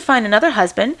decided to find another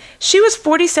husband. She was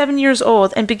 47 years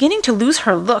old and beginning to lose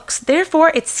her looks.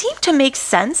 Therefore, it seemed to make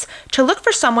sense to look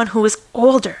for someone who was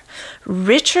older.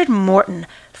 Richard Morton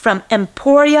from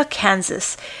Emporia,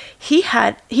 Kansas. He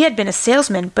had been a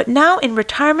salesman, but now in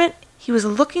retirement, he was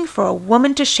looking for a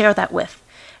woman to share that with.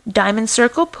 Diamond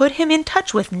Circle put him in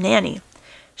touch with Nannie.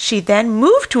 She then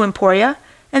moved to Emporia,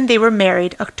 and they were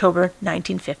married October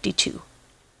 1952.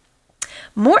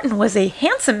 Morton was a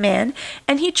handsome man,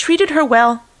 and he treated her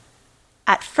well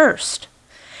at first.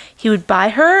 He would buy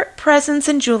her presents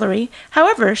and jewelry.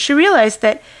 However, she realized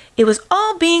that it was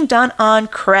all being done on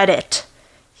credit.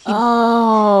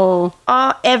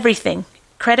 Everything.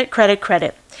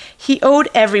 Credit. He owed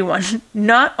everyone.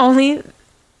 Not only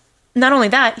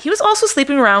that, he was also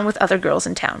sleeping around with other girls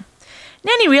in town.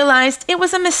 Nannie realized it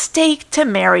was a mistake to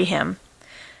marry him.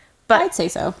 But I'd say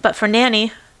so. But for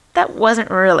Nannie, that wasn't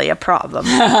really a problem.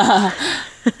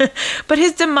 But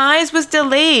his demise was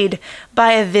delayed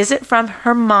by a visit from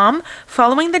her mom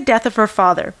following the death of her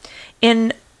father.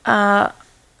 In a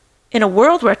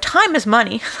world where time is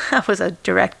money, that was a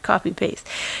direct copy-paste,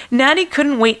 Nannie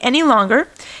couldn't wait any longer,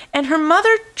 and her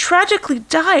mother tragically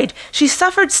died. She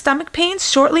suffered stomach pains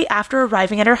shortly after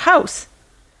arriving at her house.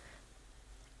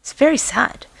 It's very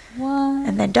sad. What?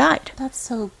 And then died. That's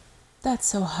so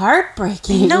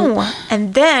heartbreaking. No.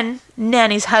 And then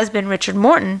Nannie's husband, Richard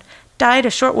Morton, died a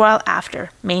short while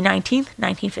after, May 19th,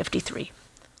 1953.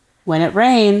 When it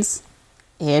rains,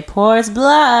 it pours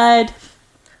blood.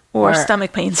 Or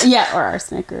stomach pains. Yeah, or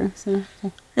arsenic.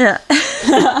 Yeah.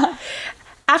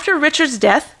 After Richard's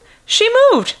death, she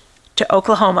moved to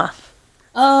Oklahoma.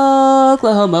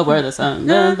 Oklahoma, where the sun...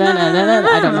 I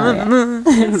don't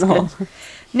know yet.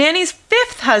 Nannie's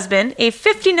fifth husband, a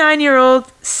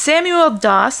 59-year-old Samuel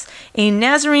Doss, a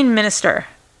Nazarene minister.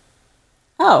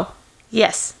 Oh.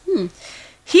 Yes.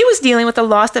 He was dealing with the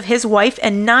loss of his wife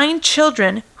and 9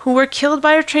 children who were killed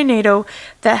by a tornado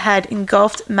that had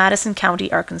engulfed Madison County,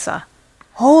 Arkansas.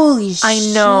 Holy shit. I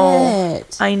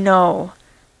know.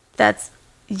 That's,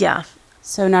 yeah.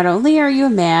 So not only are you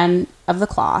a man of the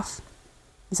cloth.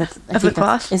 Is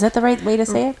that the right way to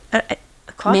say it? A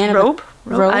cloth robe?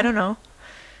 I don't know.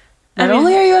 Not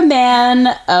only are you a man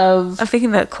of... I'm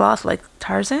thinking that cloth like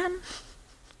Tarzan?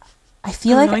 I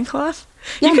feel like... Cloth?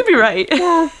 Yeah, you could be right.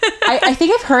 Yeah. I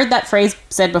think I've heard that phrase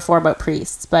said before about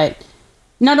priests, but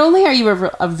not only are you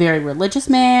a very religious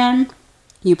man,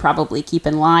 you probably keep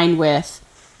in line with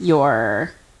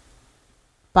your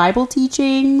Bible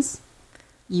teachings,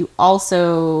 you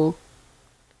also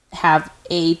have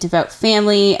a devout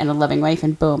family and a loving wife,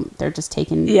 and boom, they're just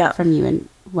taken from you in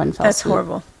one fell swoop.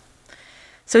 Horrible.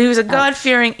 So he was a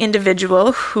God-fearing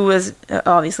individual who was,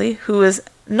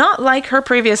 not like her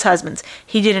previous husbands.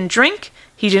 He didn't drink,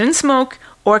 he didn't smoke,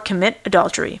 or commit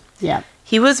adultery. Yeah.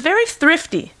 He was very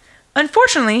thrifty.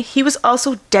 Unfortunately, he was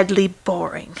also deadly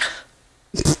boring.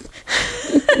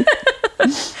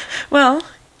 Well,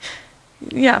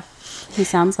 yeah. He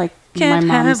sounds like Can't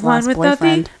my mom's have one last without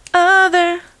boyfriend. the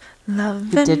other. Love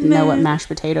Who didn't know what mashed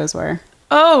potatoes were.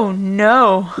 Oh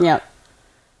no. Yep.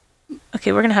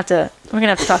 Okay, we're gonna have to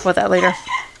talk about that later.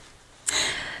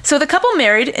 So the couple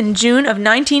married in June of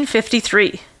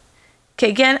 1953. Okay,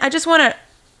 again, I just want to,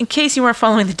 in case you weren't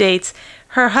following the dates,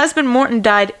 her husband Morton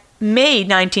died May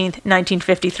 19th,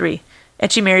 1953,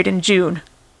 and she married in June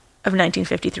of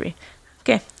 1953.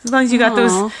 Okay, as long as you got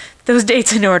those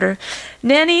dates in order.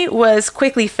 Nannie was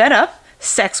quickly fed up.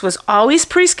 Sex was always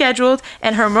pre-scheduled,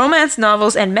 and her romance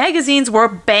novels and magazines were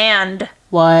banned.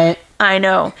 What? I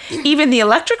know. Even the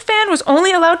electric fan was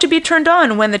only allowed to be turned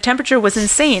on when the temperature was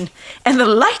insane, and the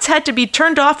lights had to be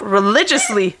turned off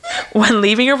religiously when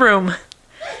leaving a room.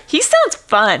 He sounds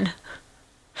fun.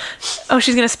 Oh,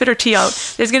 she's going to spit her tea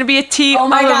out. There's going to be a tea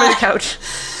all over the couch.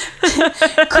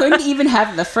 Couldn't even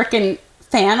have the frickin'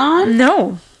 fan on?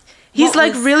 No. He's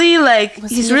really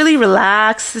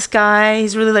relaxed, this guy.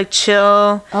 He's really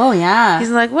chill. Oh, yeah. He's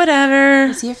like, whatever.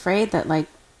 Was he afraid that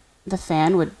the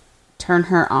fan would turn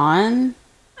her on?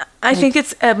 I think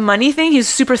it's a money thing. He's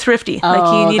super thrifty.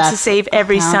 He needs to save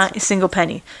every single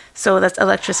penny. So that's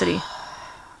electricity.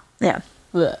 Yeah.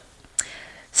 Ugh.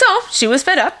 So she was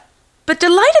fed up, but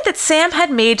delighted that Sam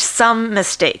had made some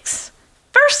mistakes.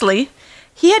 Firstly,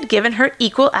 he had given her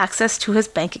equal access to his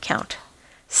bank account.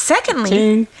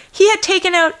 Secondly, he had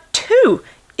taken out 2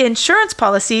 insurance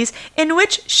policies in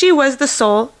which she was the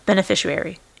sole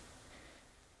beneficiary.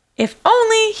 If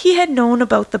only he had known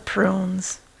about the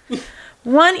prunes.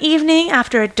 One evening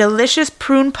after a delicious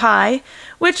prune pie,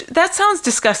 which that sounds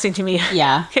disgusting to me.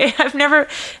 Yeah. Okay, I've never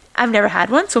had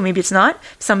one, so maybe it's not.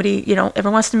 If somebody,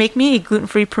 ever wants to make me a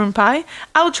gluten-free prune pie,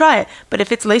 I'll try it. But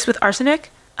if it's laced with arsenic,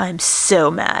 I'm so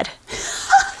mad.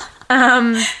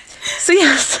 So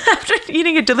yes, after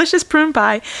eating a delicious prune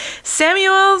pie,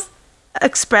 Samuel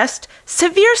expressed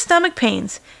severe stomach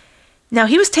pains. Now,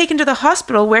 he was taken to the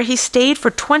hospital where he stayed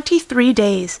for 23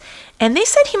 days, and they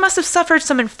said he must have suffered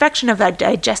some infection of the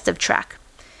digestive tract.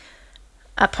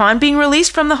 Upon being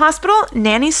released from the hospital,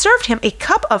 Nannie served him a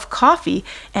cup of coffee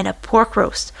and a pork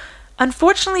roast.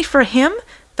 Unfortunately for him,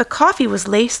 the coffee was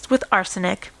laced with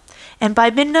arsenic, and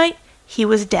by midnight, he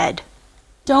was dead.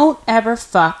 Don't ever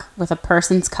fuck with a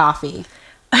person's coffee.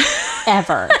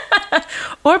 Ever.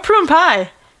 Or prune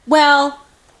pie. Well,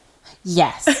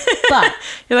 yes, but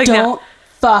You're don't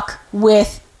fuck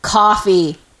with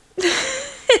coffee.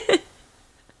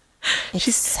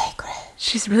 She's sacred.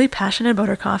 She's really passionate about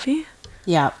her coffee?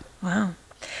 Yep. Wow.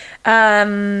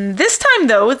 This time,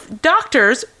 though,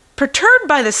 doctors, perturbed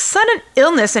by the sudden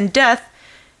illness and death,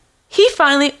 he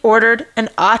finally ordered an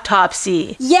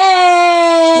autopsy.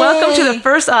 Yay! Welcome to the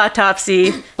first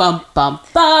autopsy. Bum, bum,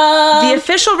 bum. The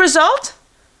official result?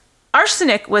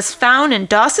 Arsenic was found in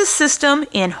Doss's system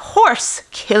in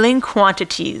horse-killing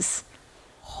quantities.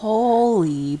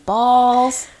 Holy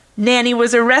balls. Nannie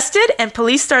was arrested, and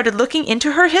police started looking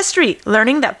into her history,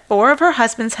 learning that 4 of her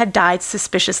husbands had died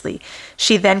suspiciously.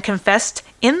 She then confessed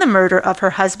in the murder of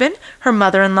her husband, her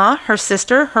mother-in-law, her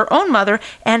sister, her own mother,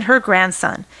 and her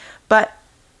grandson, but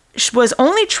was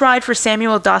only tried for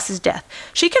Samuel Doss's death.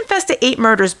 She confessed to 8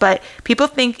 murders, but people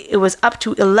think it was up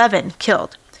to 11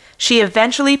 killed. She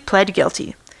eventually pled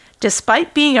guilty.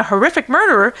 Despite being a horrific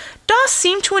murderer, Doss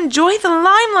seemed to enjoy the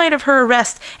limelight of her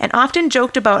arrest and often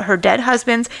joked about her dead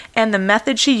husbands and the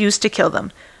method she used to kill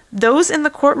them. Those in the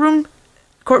courtroom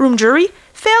jury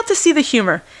failed to see the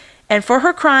humor, and for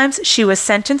her crimes, she was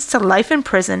sentenced to life in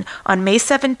prison on May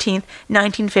 17,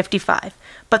 1955.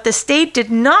 But the state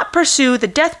did not pursue the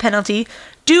death penalty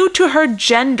due to her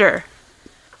gender.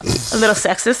 A little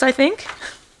sexist, I think.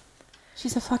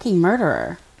 She's a fucking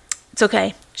murderer. It's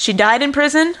okay. She died in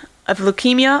prison of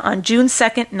leukemia on June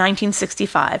 2nd,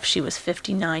 1965. She was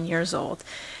 59 years old.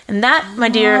 And that, my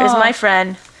dear, is my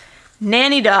friend,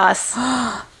 Nannie Doss,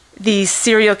 the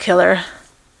serial killer.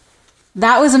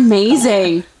 That was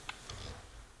amazing.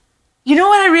 You know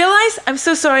what I realized? I'm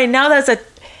so sorry. Now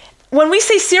when we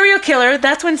say serial killer,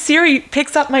 that's when Siri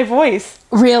picks up my voice.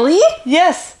 Really?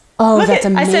 Yes. Oh, that's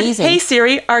amazing. I said, hey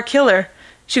Siri, our killer.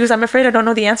 She goes, I'm afraid I don't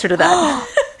know the answer to that.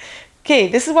 Okay,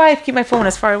 this is why I keep my phone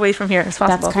as far away from here as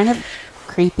possible. That's kind of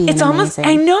creepy. It's and almost,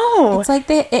 amazing. I know. It's like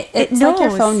it's like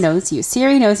your phone knows you.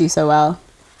 Siri knows you so well.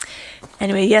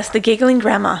 Anyway, yes, the giggling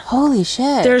grandma. Holy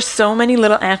shit. There's so many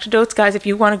little anecdotes, guys, if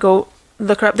you want to go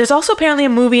look her up. There's also apparently a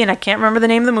movie, and I can't remember the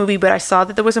name of the movie, but I saw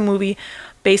that there was a movie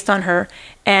based on her,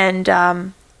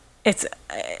 and it's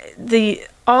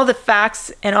all the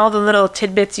facts and all the little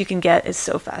tidbits you can get is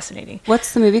so fascinating.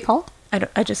 What's the movie called?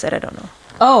 I just said I don't know.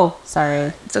 Oh,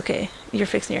 sorry. It's okay. You're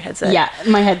fixing your headset. Yeah,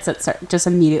 my headset just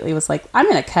immediately was like, I'm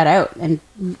going to cut out and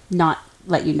not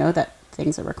let you know that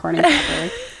things are recording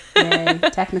properly. Yay,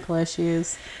 technical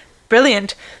issues.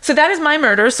 Brilliant. So that is my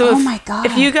murder. So my God.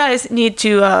 If you guys need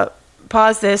to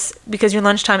pause this because your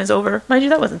lunchtime is over, mind you,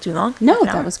 that wasn't too long. No,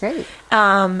 that was great.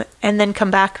 And then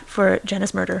come back for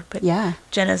Jenna's murder. But yeah,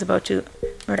 Jenna's about to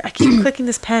murder. I keep clicking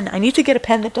this pen. I need to get a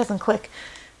pen that doesn't click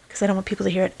because I don't want people to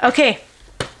hear it. Okay.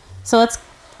 So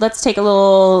let's take a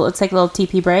little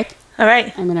TP break. All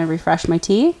right. I'm gonna refresh my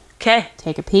tea. Okay.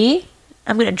 Take a pee.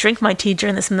 I'm gonna drink my tea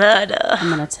during this murder. I'm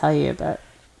gonna tell you about.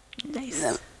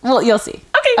 Nice. Well, you'll see.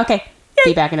 Okay. Okay. Yay.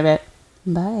 Be back in a bit.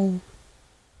 Bye.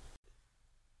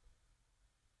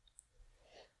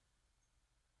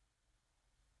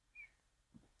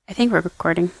 I think we're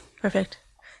recording. Perfect.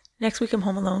 Next week I'm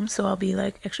home alone, so I'll be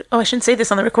like extra. Oh, I shouldn't say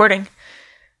this on the recording.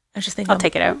 I just think I'll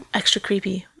take it out. Extra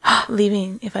creepy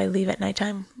leaving if I leave at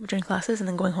nighttime during classes and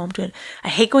then going home to it. I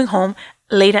hate going home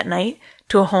late at night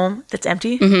to a home that's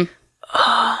empty. Mm-hmm.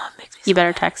 Oh, it makes me. You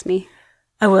better text me.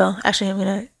 I will. Actually, I'm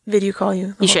gonna video call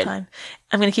you the whole time.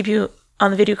 I'm gonna keep you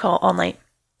on the video call all night.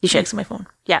 You should. Next to my phone.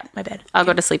 Yeah, my bed. I'll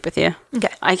go to sleep with you.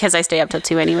 Okay. Because I stay up till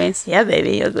 2 anyways. Yeah,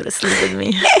 baby, you'll go to sleep with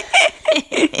me.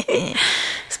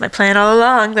 It's my plan all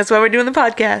along. That's why we're doing the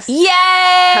podcast. Yay!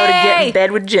 How to get in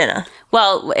bed with Jenna.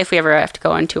 Well, if we ever have to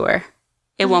go on tour,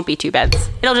 it won't be 2 beds.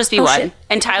 It'll just be one. Shit.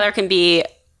 And Tyler can be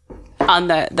on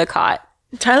the cot.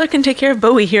 Tyler can take care of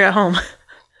Bowie here at home.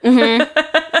 Mm-hmm.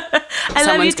 I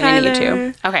love you, Tyler. Need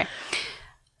you too. Okay.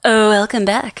 Oh, welcome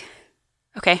back.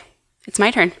 Okay. It's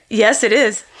my turn. Yes, it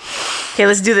is. Okay,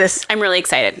 let's do this. I'm really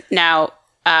excited. Now,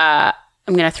 I'm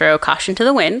going to throw caution to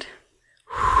the wind.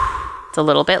 It's a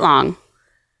little bit long,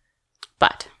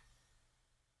 but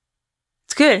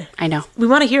it's good. I know. We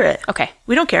want to hear it. Okay.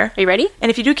 We don't care. Are you ready? And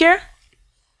if you do care,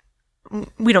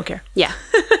 we don't care. Yeah.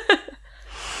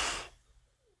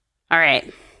 All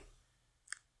right.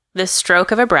 The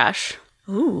stroke of a brush.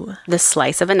 Ooh. The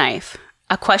slice of a knife.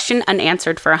 A question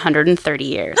unanswered for 130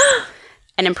 years.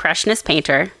 An impressionist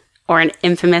painter or an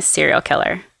infamous serial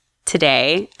killer.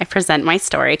 Today, I present my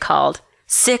story called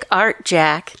Sickert,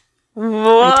 Jack.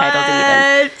 What? I titled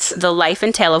it even. The Life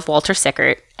and Tale of Walter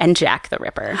Sickert and Jack the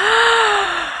Ripper.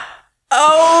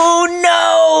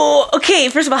 Oh, no. Okay,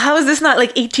 first of all, how is this not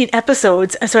like 18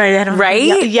 episodes? I'm sorry, I don't know.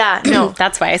 Right? Yeah, no.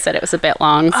 That's why I said it was a bit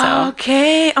long. So.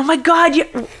 Okay. Oh, my God.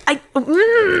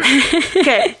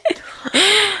 Okay.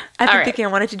 I've been thinking I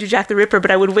wanted to do Jack the Ripper,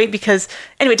 but I would wait because...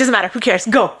 Anyway, it doesn't matter. Who cares?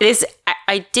 Go. It is.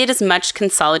 I did as much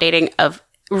consolidating of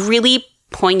really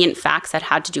poignant facts that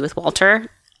had to do with Walter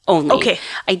only. Okay.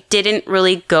 I didn't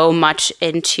really go much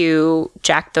into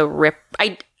Jack the Ripper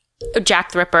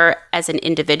as an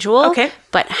individual. Okay.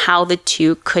 But how the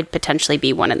two could potentially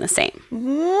be one and the same.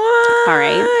 What? All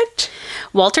right.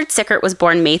 Walter Sickert was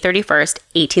born May 31st,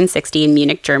 1860 in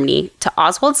Munich, Germany, to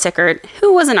Oswald Sickert,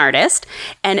 who was an artist,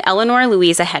 and Eleanor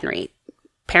Louisa Henry,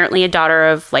 apparently a daughter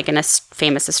of like a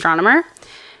famous astronomer.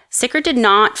 Sickert did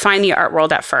not find the art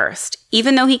world at first.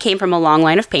 Even though he came from a long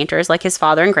line of painters like his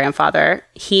father and grandfather,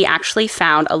 he actually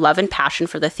found a love and passion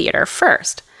for the theater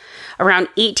first. Around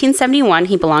 1871,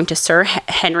 he belonged to Sir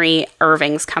Henry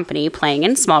Irving's company, playing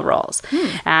in small roles.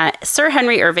 Sir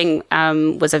Henry Irving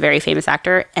was a very famous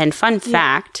actor, and fun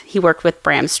fact, he worked with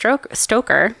Bram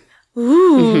Stoker.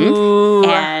 Ooh. Mm-hmm.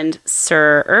 And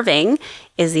Sir Irving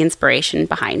is the inspiration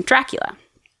behind Dracula.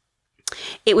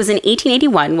 It was in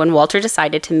 1881 when Walter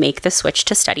decided to make the switch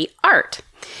to study art.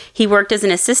 He worked as an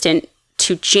assistant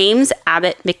to James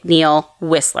Abbott McNeill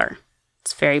Whistler.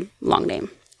 It's a very long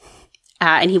name.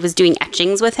 And he was doing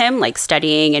etchings with him, like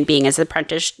studying and being as an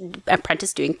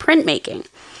apprentice doing printmaking.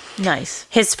 Nice.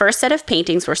 His first set of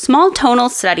paintings were small tonal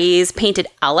studies painted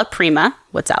alla prima.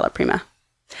 What's alla prima?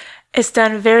 It's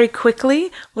done very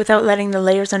quickly without letting the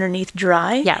layers underneath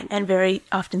dry. Yeah. And very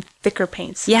often thicker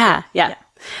paints. Yeah.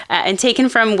 And taken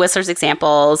from Whistler's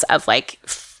examples of like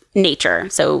nature.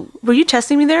 So were you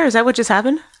testing me there? Is that what just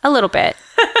happened? A little bit.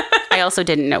 I also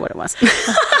didn't know what it was.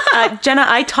 Jenna,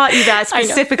 I taught you that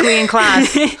specifically in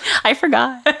class. I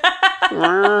forgot.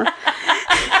 I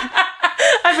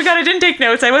forgot I didn't take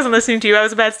notes. I wasn't listening to you. I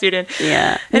was a bad student.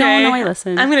 Yeah. Anyway, no, I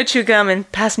listened. I'm going to chew gum and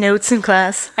pass notes in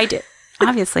class. I did.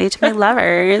 Obviously, to my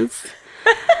lovers.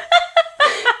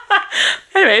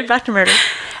 Anyway, back to murder.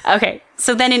 Okay.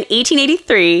 So then in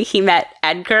 1883, he met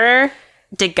Edgar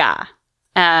Degas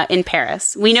in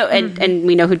Paris. We know, and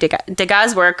we know who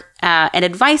Degas' work and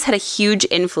advice had a huge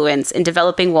influence in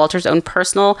developing Walter's own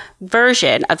personal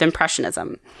version of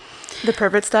Impressionism. The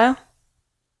pervert style?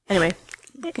 Anyway,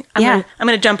 I'm going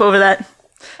to jump over that.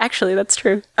 Actually, that's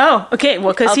true. Oh, okay.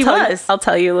 Well, because he was. I'll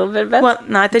tell you a little bit about Well,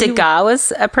 not that Degas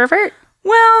was a pervert?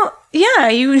 Well, yeah.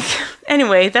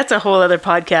 Anyway, that's a whole other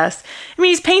podcast. I mean,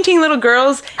 he's painting little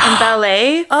girls in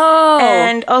ballet. Oh.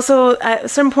 And also,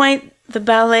 at some point, the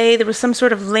ballet, there was some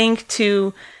sort of link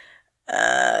to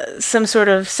some sort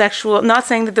of sexual, not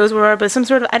saying that those were, but some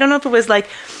sort of, I don't know if it was like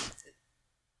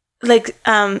I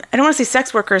don't want to say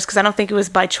sex workers because I don't think it was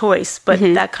by choice, but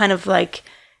that kind of like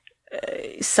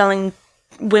selling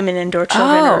women and/or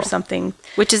children or something.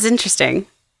 Which is interesting.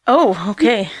 Oh,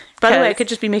 okay. By the way, I could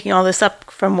just be making all this up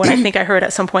from what I think I heard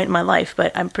at some point in my life,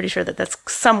 but I'm pretty sure that that's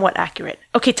somewhat accurate.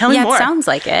 Okay, tell me more. Yeah, it sounds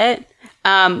like it.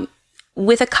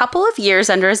 With a couple of years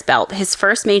under his belt, his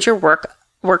first major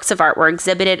works of art were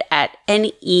exhibited at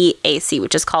NEAC,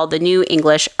 which is called the New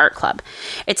English Art Club.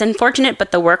 It's unfortunate,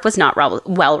 but the work was not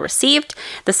well received.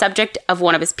 The subject of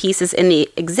one of his pieces in the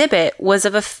exhibit was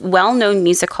of a well-known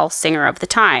music hall singer of the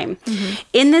time.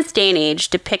 In this day and age,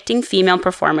 depicting female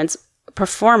performers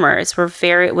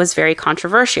was very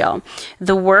controversial.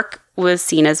 The work was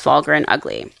seen as vulgar and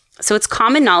ugly. So it's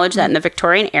common knowledge that in the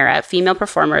Victorian era, female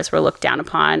performers were looked down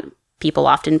upon. People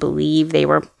often believe they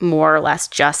were more or less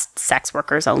just sex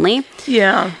workers only.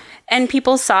 Yeah. And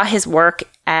people saw his work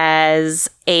as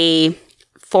a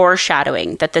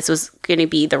foreshadowing that this was going to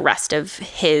be the rest of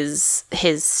his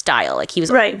style. Like he was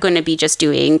going to be just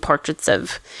doing portraits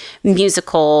of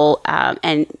musical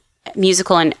and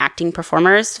acting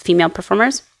performers, female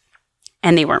performers.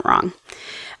 And they weren't wrong.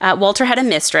 Walter had a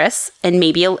mistress and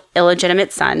maybe an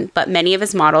illegitimate son, but many of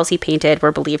his models he painted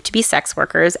were believed to be sex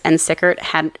workers, and Sickert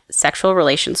had sexual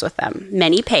relations with them.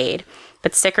 Many paid,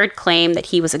 but Sickert claimed that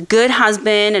he was a good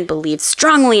husband and believed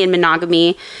strongly in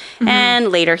monogamy, and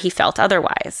later he felt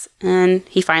otherwise. And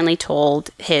he finally told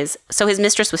his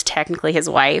mistress was technically his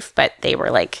wife, but they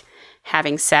were like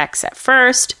having sex at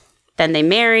first, then they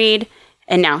married,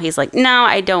 and now he's like, no,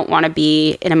 I don't want to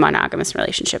be in a monogamous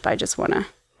relationship. I just want to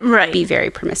be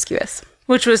very promiscuous.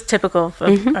 Which was typical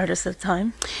of artists at the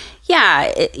time.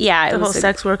 Yeah. The whole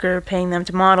sex worker paying them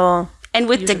to model. And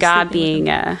with Degas being,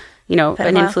 an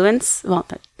influence. Well,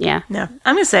 yeah. No.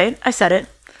 I'm going to say it. I said it.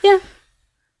 Yeah.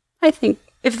 I think.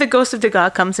 If the ghost of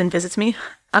Degas comes and visits me,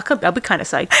 I'll be kind of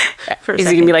psyched for a Is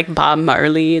second. he going to be like Bob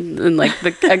Marley and like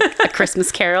a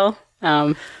Christmas Carol?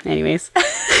 Anyways.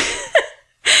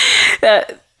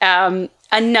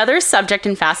 Another subject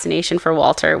and fascination for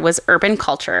Walter was urban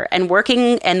culture and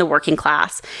the working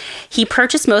class. He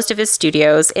purchased most of his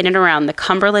studios in and around the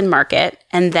Cumberland Market,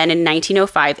 and then in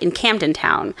 1905 in Camden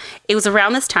Town. It was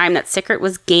around this time that Sickert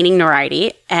was gaining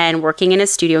notoriety, and working in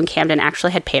his studio in Camden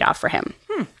actually had paid off for him.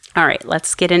 All right,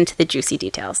 let's get into the juicy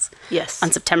details. Yes.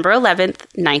 On September 11th,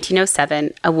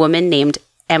 1907, a woman named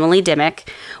Emily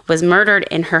Dimmick was murdered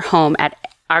in her home at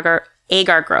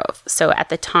Agar Grove. So at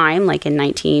the time, like in the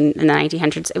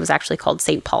 1900s, it was actually called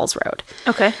St. Paul's Road.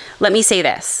 Okay. Let me say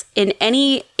this. In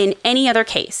any other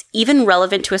case, even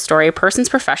relevant to a story, a person's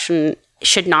profession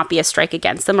should not be a strike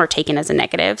against them or taken as a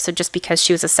negative. So just because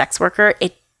she was a sex worker,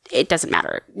 it doesn't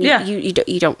matter. You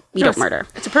don't murder.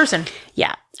 It's a person.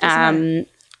 Yeah.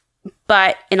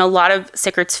 But in a lot of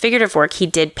Sickert's figurative work, he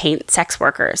did paint sex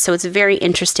workers. So it's very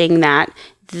interesting that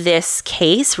this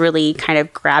case really kind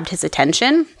of grabbed his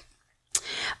attention.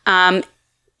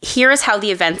 Here is how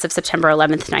the events of September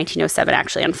 11th, 1907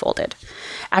 actually unfolded.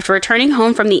 After returning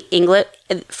home from the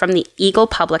Eagle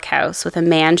Public House with a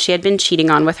man she had been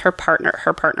cheating on with her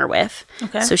partner with.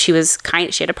 Okay. So she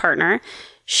had a partner.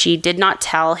 She did not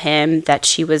tell him that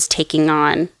she was taking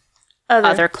on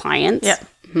other clients. Yeah.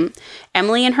 Mm-hmm.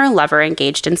 Emily and her lover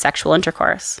engaged in sexual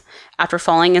intercourse. After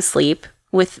falling asleep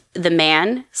with the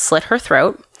man, slit her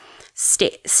throat,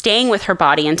 staying with her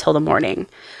body until the morning.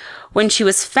 When she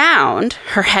was found,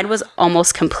 her head was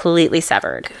almost completely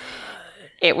severed. Good.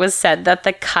 It was said that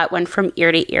the cut went from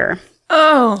ear to ear.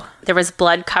 Oh. There was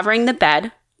blood covering the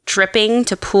bed, dripping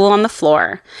to pool on the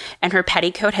floor, and her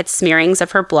petticoat had smearings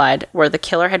of her blood where the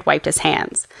killer had wiped his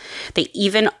hands. They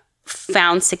even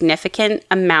found significant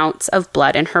amounts of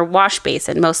blood in her wash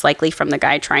basin, most likely from the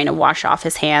guy trying to wash off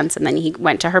his hands, and then he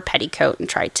went to her petticoat and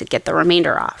tried to get the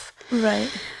remainder off. Right.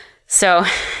 So,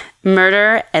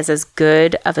 murder is as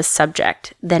good of a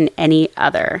subject than any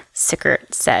other,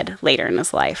 Sickert said later in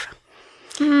his life.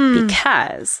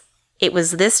 Because it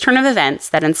was this turn of events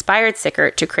that inspired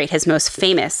Sickert to create his most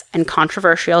famous and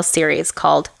controversial series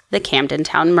called The Camden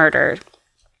Town Murder.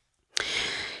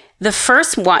 The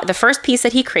first piece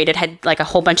that he created had like a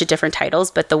whole bunch of different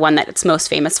titles, but the one that it's most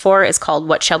famous for is called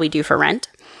What Shall We Do for Rent?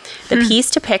 The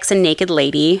piece depicts a naked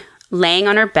lady laying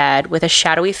on her bed with a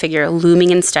shadowy figure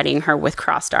looming and studying her with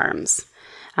crossed arms.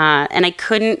 And I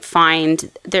couldn't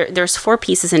find, there's 4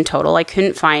 pieces in total. I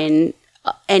couldn't find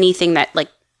anything that like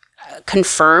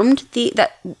confirmed the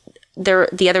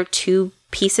other 2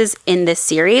 pieces in this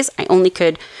series. I only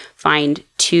could find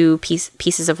 2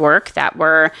 pieces of work that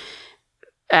were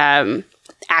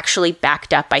actually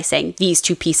backed up by saying these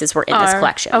 2 pieces were in this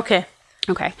collection. Okay.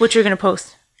 Which you're going to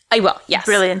post. I will, yes.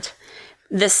 Brilliant.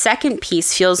 The second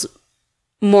piece feels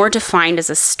more defined as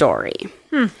a story.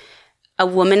 A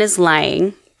woman is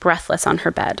lying breathless on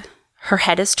her bed. Her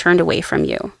head is turned away from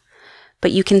you,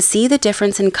 but you can see the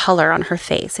difference in color on her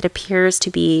face. It appears to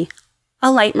be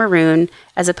a light maroon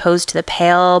as opposed to the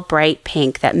pale, bright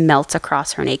pink that melts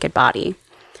across her naked body.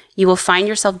 You will find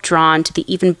yourself drawn to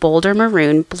the even bolder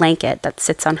maroon blanket that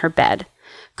sits on her bed,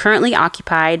 currently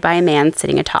occupied by a man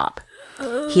sitting atop.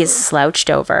 He is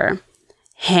slouched over,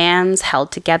 hands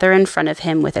held together in front of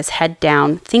him with his head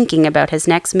down, thinking about his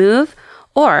next move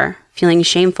or feeling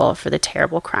shameful for the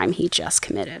terrible crime he just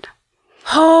committed.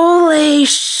 Holy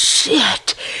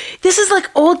shit. This is like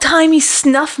old-timey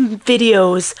snuff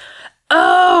videos.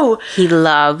 Oh! He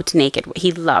loved painting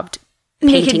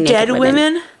naked dead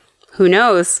women? Who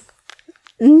knows?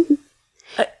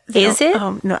 Is it?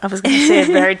 Oh, no, I was going to say a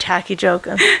very tacky joke.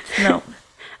 No.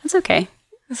 That's okay.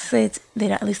 Say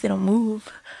at least they don't move.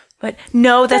 But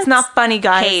no, that's not funny,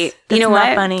 guys. Hey, that's you know not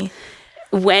what? Funny.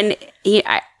 When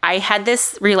I had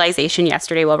this realization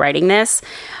yesterday while writing this,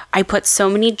 I put so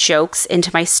many jokes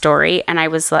into my story, and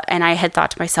I had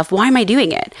thought to myself, why am I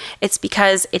doing it? It's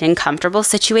because in uncomfortable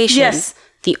situations,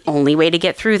 the only way to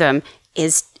get through them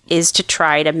is to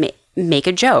try to make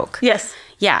a joke. Yes.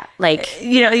 Yeah, like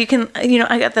you can.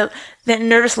 I got the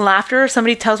nervous laughter.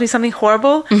 Somebody tells me something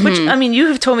horrible, which I mean, you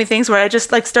have told me things where I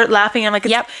just like start laughing. I'm like,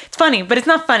 it's funny, but it's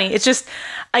not funny. It's just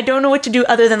I don't know what to do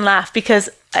other than laugh because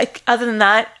other than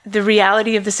that, the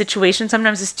reality of the situation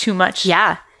sometimes is too much.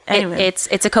 Yeah, anyway,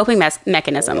 it's a coping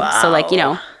mechanism. Wow. So like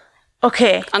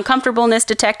okay, uncomfortableness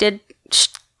detected.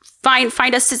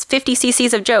 Find us 50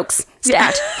 cc's of jokes.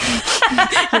 Stat.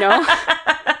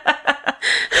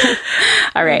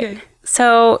 All right. Okay.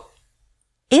 So,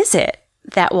 is it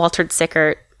that Walter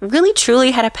Sickert really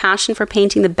truly had a passion for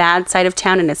painting the bad side of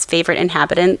town and his favorite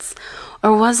inhabitants?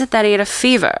 Or was it that he had a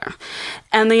fever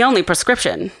and the only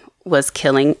prescription was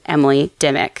killing Emily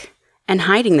Dimmick and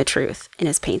hiding the truth in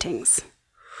his paintings?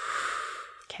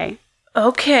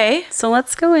 Okay. So,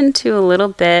 let's go into a little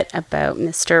bit about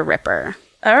Mr. Ripper.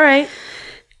 All right.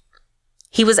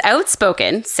 He was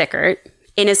outspoken, Sickert,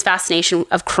 in his fascination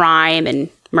of crime and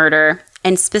murder,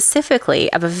 and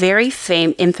specifically of a very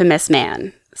infamous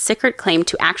man. Sickert claimed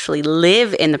to actually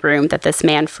live in the room that this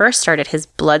man first started his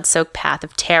blood-soaked path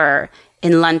of terror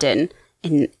in London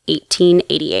in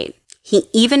 1888. He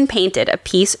even painted a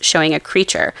piece showing a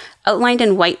creature outlined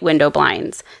in white window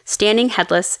blinds, standing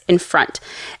headless in front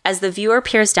as the viewer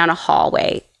peers down a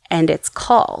hallway, and it's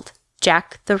called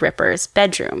Jack the Ripper's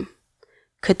bedroom.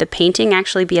 Could the painting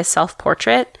actually be a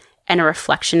self-portrait and a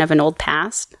reflection of an old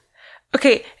past?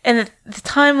 Okay, and the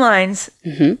timelines,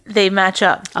 they match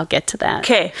up. I'll get to that.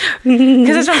 Okay,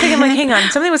 because that's what I'm thinking. Like, hang on,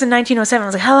 something was in 1907. I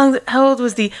was like, how old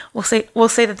was the? We'll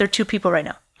say that they're 2 people right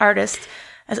now. Artist.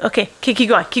 Okay, keep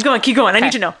going. I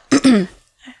need to know.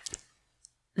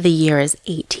 The year is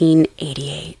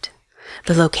 1888.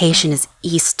 The location is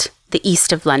the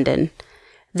east of London.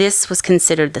 This was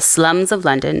considered the slums of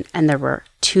London, and there were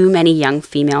too many young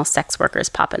female sex workers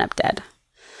popping up dead.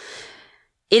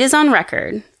 It is on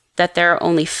record that there are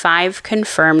only 5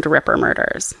 confirmed Ripper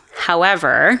murders.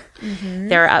 However,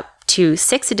 there are up to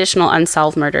 6 additional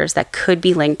unsolved murders that could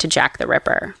be linked to Jack the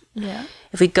Ripper. Yeah.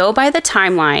 If we go by the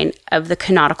timeline of the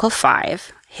canonical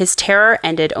 5, his terror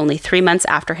ended only 3 months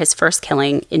after his first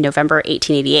killing in November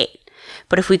 1888.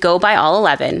 But if we go by all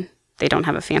 11, they don't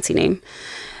have a fancy name,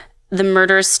 the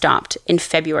murders stopped in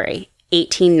February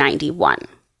 1891.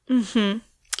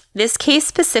 This case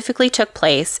specifically took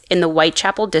place in the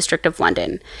Whitechapel district of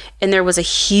London, and there was a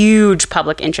huge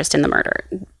public interest in the murder.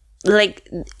 Like,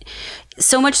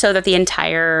 so much so that the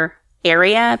entire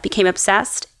area became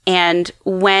obsessed. And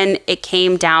when it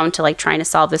came down to like trying to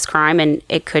solve this crime and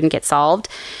it couldn't get solved,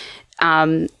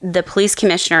 the police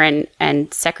commissioner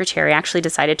and secretary actually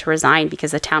decided to resign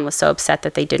because the town was so upset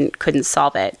that they couldn't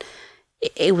solve it.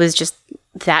 It was just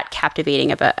that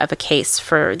captivating of a case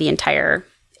for the entire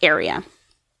area.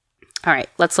 All right,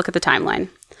 let's look at the timeline.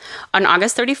 On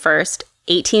August 31st,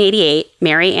 1888,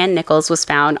 Mary Ann Nichols was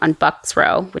found on Bucks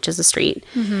Row, which is a street,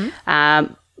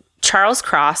 Charles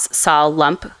Cross saw a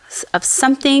lump of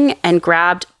something and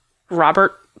grabbed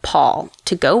Robert Paul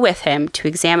to go with him to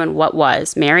examine what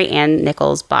was Mary Ann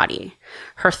Nichols' body.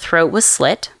 Her throat was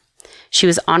slit. She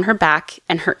was on her back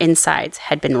and her insides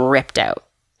had been ripped out.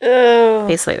 Oh.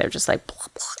 Basically, they're just like, blah,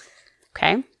 blah.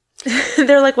 Okay?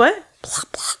 They're like, what? Blah,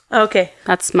 blah. Okay.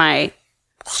 That's my...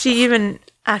 She even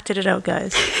acted it out,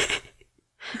 guys.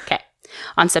 Okay.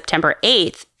 On September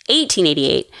 8th,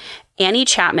 1888, Annie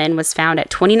Chapman was found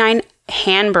at 29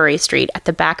 Hanbury Street at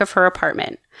the back of her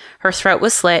apartment. Her throat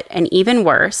was slit, and even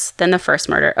worse than the first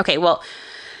murder. Okay, well,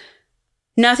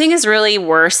 nothing is really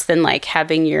worse than like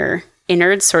having your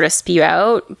innards sort of spew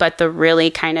out, but the really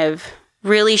kind of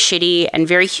really shitty and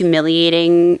very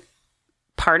humiliating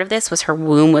part of this was her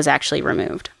womb was actually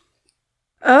removed.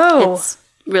 Oh. It's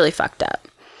really fucked up.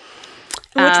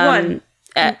 Which one?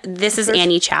 This is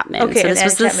Annie Chapman. Okay, so this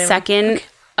was the Chapman. second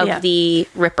of the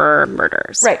Ripper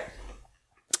murders. Right.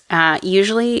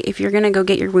 Usually, if you're going to go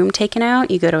get your womb taken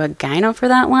out, you go to a gyno for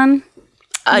that one.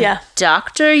 A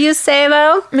doctor, you say,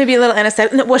 though? Maybe a little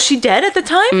anesthetic. Was she dead at the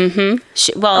time?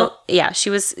 Mm-hmm. Yeah, she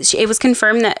was. It was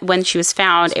confirmed that when she was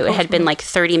found, it had been like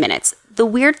 30 minutes. The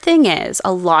weird thing is,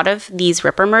 a lot of these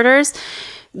Ripper murders,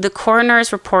 the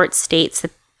coroner's report states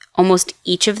that almost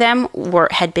each of them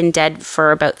had been dead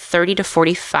for about 30 to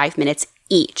 45 minutes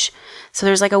each. So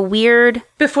there's like a weird...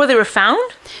 Before they were found?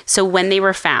 So when they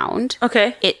were found,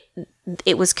 okay,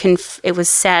 it was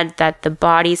said that the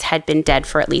bodies had been dead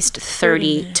for at least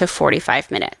 30 to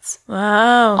 45 minutes.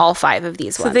 Wow. All 5 of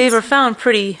these ones. So they were found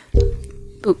pretty...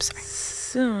 Oops.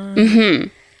 Soon. Mm-hmm.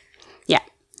 Yeah.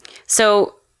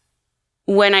 So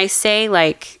when I say,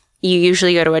 like, you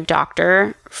usually go to a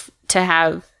doctor to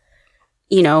have,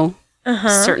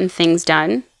 certain things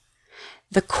done,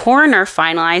 the coroner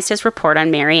finalized his report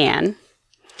on Mary Ann.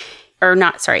 Or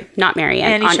not Mary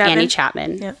Ann, Annie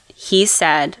Chapman. Yep. He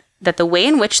said that the way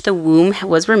in which the womb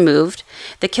was removed,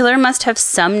 the killer must have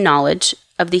some knowledge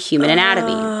of the human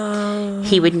anatomy.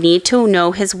 He would need to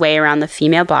know his way around the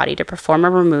female body to perform a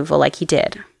removal like he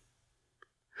did.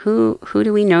 Who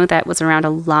do we know that was around a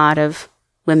lot of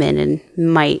women and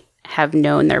might have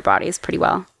known their bodies pretty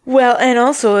well? Well, and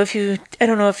also I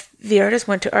don't know if the artist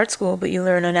went to art school, but you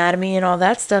learn anatomy and all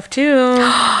that stuff too.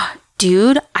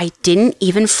 Dude, I didn't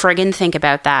even friggin' think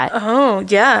about that. Oh,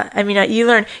 yeah. I mean, you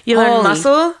learn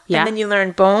muscle, and then you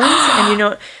learn bones,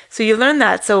 and so you learn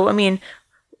that. So, I mean,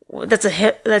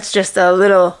 that's just a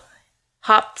little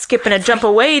hop, skip, and a jump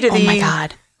away to the my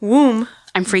God. Womb.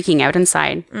 I'm freaking out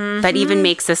inside. Mm-hmm. That even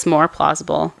makes this more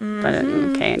plausible. Mm-hmm.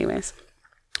 But, okay, anyways.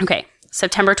 Okay,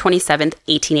 September 27th,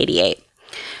 1888.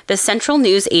 The Central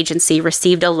News Agency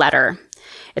received a letter.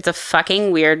 It's a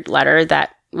fucking weird letter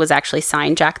that was actually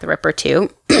signed Jack the Ripper too.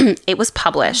 It was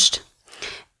published.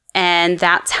 And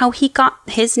that's how he got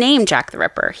his name, Jack the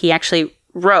Ripper. He actually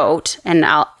wrote and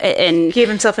gave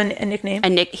himself a nickname.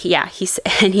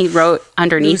 He wrote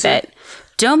underneath it,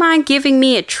 "Don't mind giving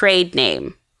me a trade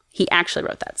name." He actually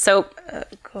wrote that. So,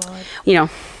 God.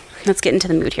 Let's get into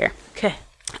the mood here. Okay.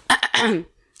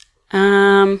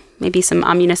 Maybe some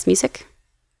ominous music.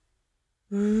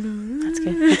 That's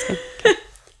good. Okay.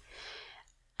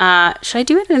 Should I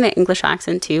do it in an English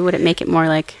accent too? Would it make it more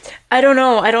like... I don't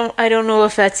know. I don't know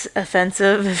if that's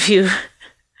offensive if you...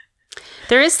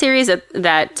 There is theories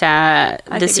that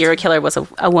the serial killer was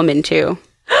a woman too.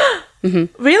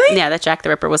 Mm-hmm. Really? Yeah, that Jack the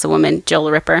Ripper was a woman. Jill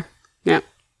the Ripper. Yeah.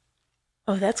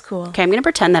 Oh, that's cool. Okay, I'm going to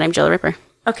pretend that I'm Jill the Ripper.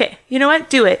 Okay. You know what?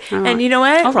 Do it. Right. And you know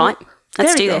what? All right.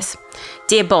 Let's do this.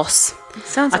 Dear boss,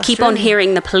 I keep on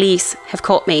hearing the police have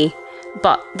caught me,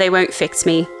 but they won't fix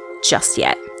me just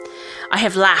yet. I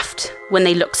have laughed when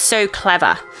they look so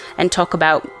clever and talk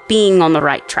about being on the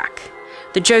right track.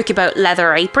 The joke about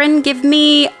leather apron gave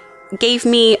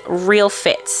me real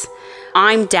fits.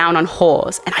 I'm down on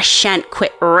whores and I shan't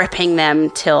quit ripping them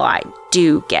till I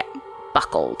do get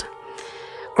buckled.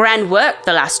 Grand work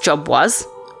the last job was.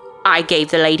 I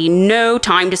gave the lady no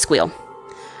time to squeal.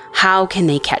 How can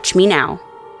they catch me now?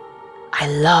 I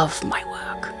love my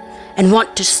work and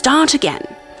want to start again.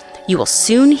 You will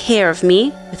soon hear of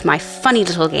me with my funny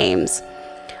little games.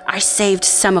 I saved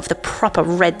some of the proper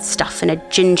red stuff in a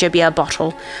ginger beer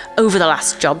bottle over the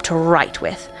last job to write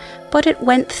with, but it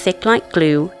went thick like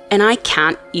glue and I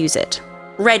can't use it.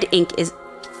 Red ink is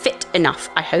fit enough,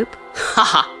 I hope.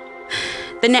 Haha.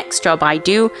 The next job I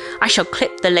do, I shall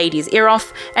clip the lady's ear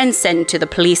off and send to the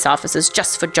police officers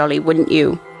just for jolly, wouldn't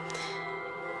you?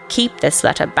 Keep this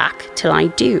letter back till I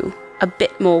do a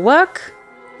bit more work,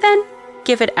 then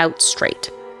give it out straight.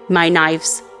 My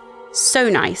knife's so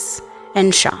nice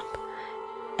and sharp,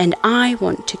 and I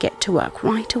want to get to work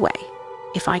right away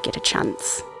if I get a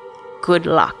chance. Good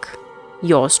luck,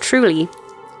 Yours truly,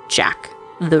 Jack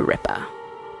the Ripper.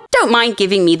 Don't mind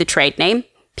giving me the trade name.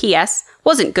 P.S.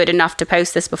 Wasn't good enough to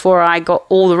post this before I got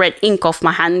all the red ink off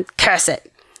my hand. Curse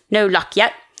it. No luck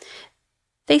yet.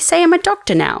 They say I'm a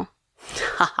doctor now.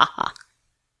 Ha ha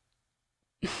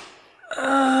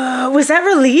ha. Was that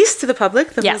released to the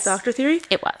public, the Yes. doctor theory?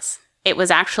 It was. It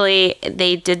was actually,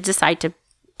 they did decide to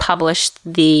publish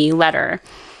the letter.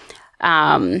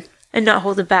 And not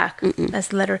hold it back as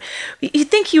the letter. You'd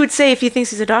think he would say, if he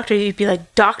thinks he's a doctor, you'd be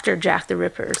like Dr. Jack the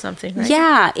Ripper or something, right?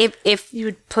 Yeah, if You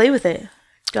would play with it.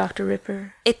 Dr.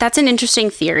 Ripper. that's an interesting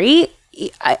theory.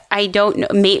 I don't know.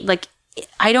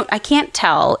 I can't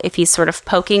tell if he's sort of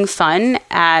poking fun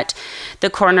at the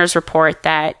coroner's report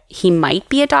that he might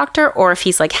be a doctor, or if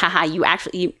he's like, haha,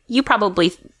 you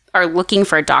probably are looking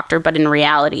for a doctor, but in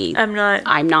reality, I'm not.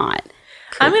 I'm not.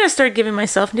 I'm going to start giving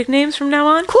myself nicknames from now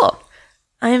on. Cool.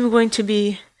 I am going to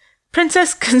be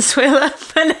Princess Consuela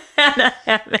Banana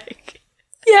Hammock.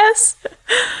 Yes.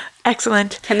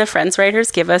 Excellent. Can the Friends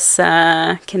writers give us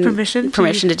permission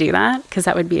to do that? Because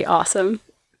that would be awesome.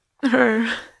 Or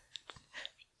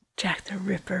Jack the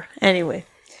Ripper. Anyway.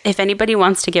 If anybody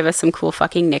wants to give us some cool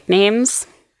fucking nicknames,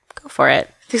 go for it.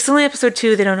 It's only episode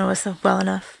 2. They don't know us well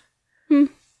enough.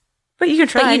 But you can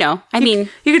try. But you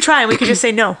can try and we can just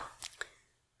say no.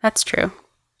 That's true.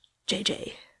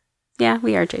 JJ. Yeah,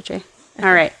 we are JJ.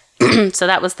 All right. So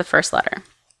that was the first letter.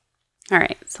 All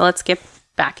right. So let's get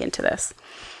back into this.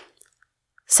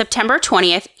 September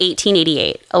 20th,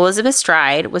 1888, Elizabeth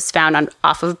Stride was found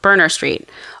off of Burner Street,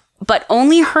 but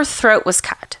only her throat was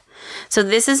cut. So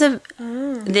this is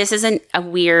a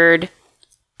weird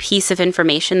piece of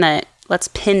information that let's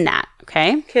pin that.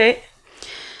 Okay.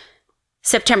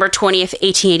 September 20th,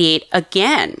 1888,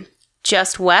 again,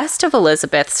 just west of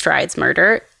Elizabeth Stride's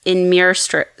murder in Mirror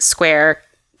Square,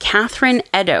 Catherine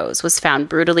Eddowes was found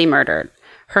brutally murdered.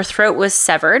 Her throat was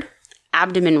severed,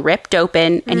 abdomen ripped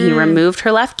open, and he removed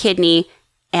her left kidney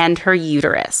and her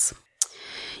uterus.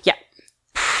 Yeah.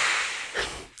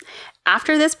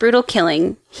 After this brutal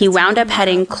killing, he wound up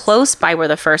heading close by where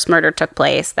the first murder took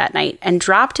place that night and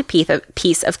dropped a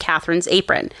piece of Catherine's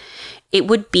apron. It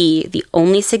would be the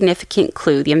only significant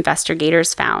clue the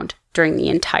investigators found during the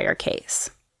entire case.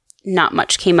 Not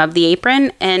much came of the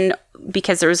apron, and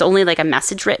because there was only like a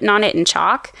message written on it in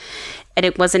chalk, and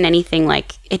it wasn't anything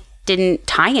like, it didn't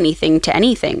tie anything to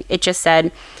anything. It just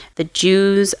said, the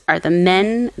Jews are the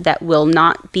men that will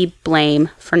not be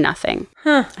blamed for nothing.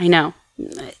 I know.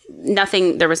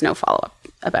 Nothing, there was no follow-up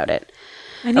about it.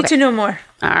 I need to know more.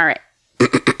 All right.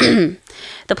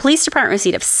 The police department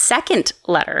received a second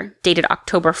letter dated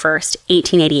October 1st,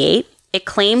 1888. It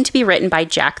claimed to be written by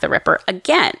Jack the Ripper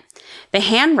again. The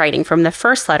handwriting from the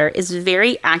first letter is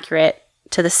very accurate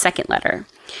to the second letter.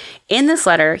 In this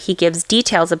letter, he gives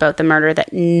details about the murder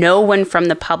that no one from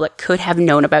the public could have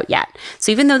known about yet.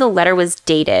 So even though the letter was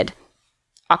dated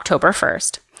October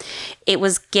 1st, it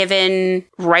was given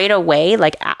right away,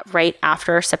 like right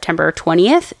after September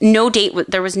 20th. No date.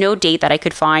 There was no date that I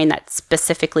could find that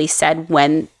specifically said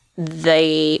when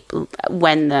the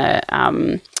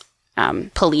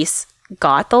police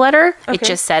got the letter. Okay. It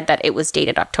just said that it was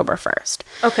dated October 1st.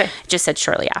 Okay. It just said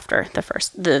shortly after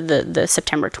the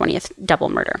September 20th double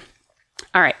murder.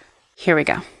 All right, here we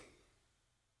go.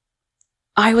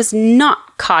 I was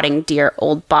not codding dear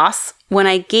old boss when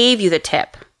I gave you the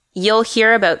tip. You'll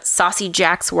hear about Saucy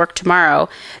Jack's work tomorrow.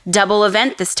 Double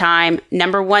event this time.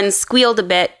 Number 1 squealed a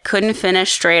bit, couldn't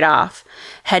finish straight off.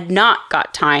 Had not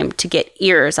got time to get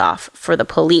ears off for the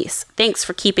police. Thanks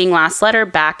for keeping last letter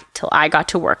back till I got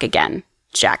to work again.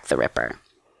 Jack the Ripper.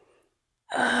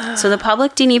 So the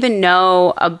public didn't even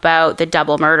know about the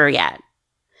double murder yet.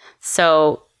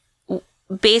 So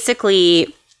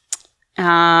basically,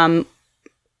 okay.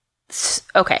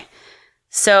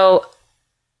 So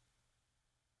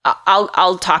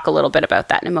I'll talk a little bit about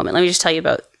that in a moment. Let me just tell you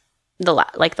about the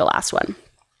last one.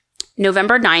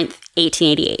 November 9th,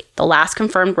 1888, the last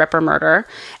confirmed Ripper murder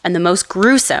and the most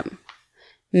gruesome.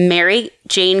 Mary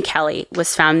Jane Kelly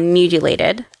was found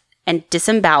mutilated and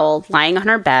disemboweled lying on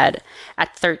her bed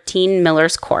at 13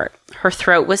 Miller's Court. Her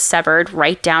throat was severed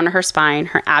right down to her spine,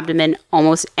 her abdomen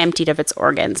almost emptied of its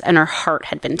organs, and her heart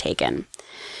had been taken.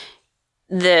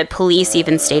 The police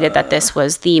even stated that this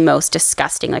was the most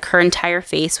disgusting. Like, her entire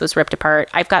face was ripped apart.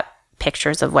 I've got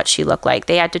pictures of what she looked like.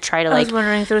 They had to try to I was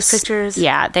wondering if there was pictures.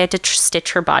 Yeah, they had to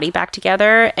stitch her body back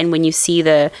together. And when you see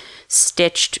the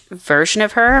stitched version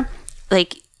of her,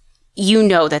 like, you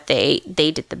know that they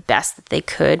did the best that they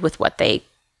could with what they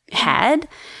had.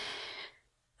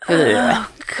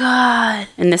 Oh, God.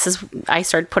 And this is, I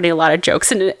started putting a lot of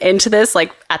jokes into this,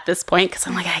 like, at this point, because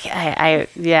I'm like,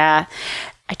 yeah.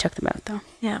 I took them out, though.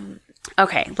 Yeah.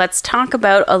 Okay, let's talk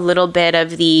about a little bit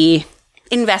of the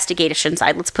investigation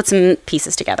side. Let's put some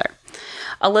pieces together.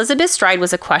 Elizabeth Stride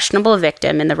was a questionable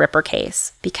victim in the Ripper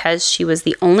case because she was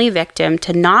the only victim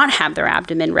to not have their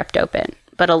abdomen ripped open.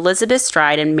 But Elizabeth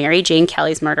Stride and Mary Jane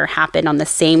Kelly's murder happened on the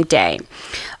same day.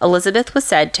 Elizabeth was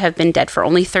said to have been dead for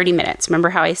only 30 minutes.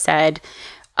 Remember how I said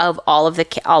of all of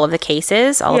the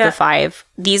cases, all of the five,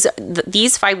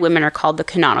 these five women are called the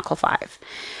canonical five.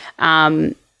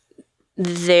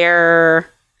 They're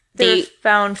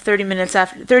found 30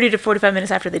 to 45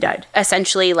 minutes after they died.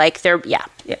 Essentially, like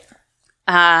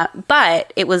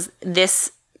but it was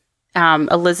this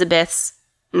Elizabeth's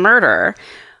murder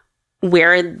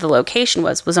where the location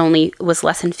was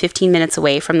less than 15 minutes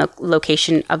away from the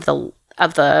location of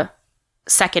the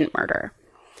second murder.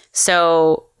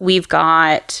 So we've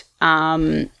got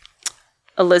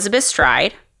Elizabeth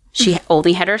Stride. She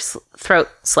only had her throat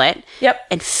slit. Yep.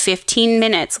 And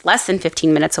less than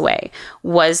 15 minutes away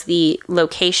was the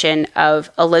location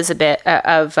of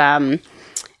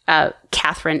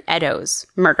Catherine Eddowes'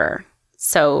 murder.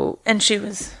 So, and she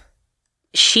was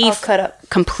all cut up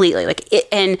completely.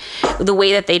 And the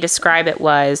way that they describe it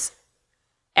was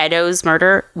Eddowes'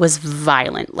 murder was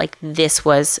violent. Like, this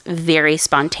was very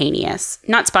spontaneous.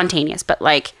 Not spontaneous, but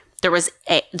like there was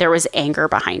anger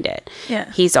behind it.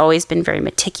 Yeah. He's always been very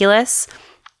meticulous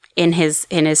in his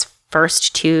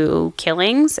first two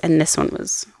killings, and this one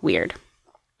was weird.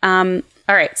 All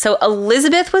right. So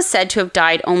Elizabeth was said to have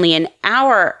died only an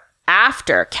hour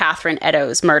after Catherine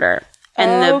Eddowes' murder.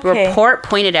 And the report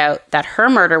pointed out that her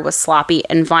murder was sloppy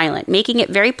and violent, making it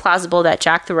very plausible that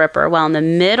Jack the Ripper, while in the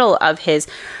middle of his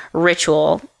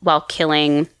ritual while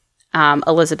killing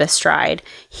Elizabeth Stride,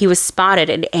 he was spotted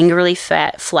and angrily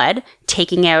fled,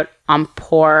 taking out on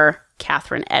poor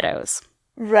Catherine Eddowes.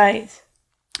 Right.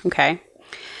 Okay.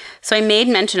 So I made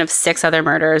mention of 6 other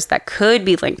murders that could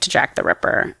be linked to Jack the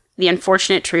Ripper. The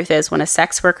unfortunate truth is when a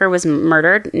sex worker was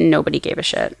murdered, nobody gave a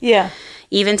shit. Yeah.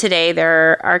 Even today,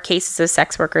 there are cases of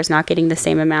sex workers not getting the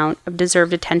same amount of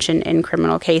deserved attention in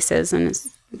criminal cases, and it's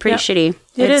pretty shitty.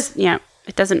 It is. Yeah,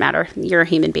 it doesn't matter. You're a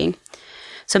human being.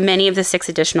 So many of the 6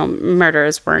 additional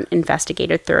murders weren't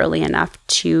investigated thoroughly enough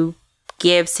to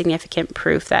give significant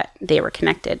proof that they were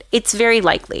connected. It's very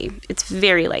likely.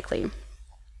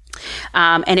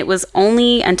 And it was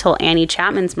only until Annie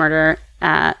Chapman's murder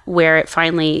where it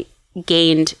finally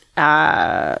gained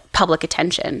public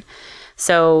attention.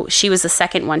 So she was the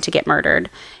second one to get murdered,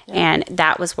 and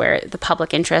that was where the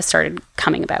public interest started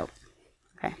coming about.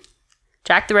 Okay.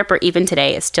 Jack the Ripper, even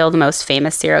today, is still the most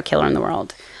famous serial killer in the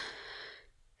world.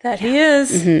 That he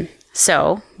is. Mm-hmm.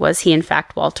 So, was he in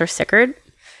fact Walter Sickert?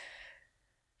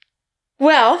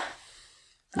 Well,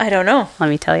 I don't know.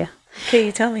 Let me tell you. Okay,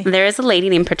 you tell me. There is a lady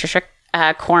named Patricia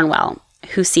Cornwell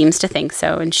who seems to think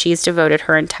so, and she's devoted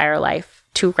her entire life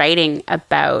to writing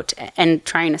about and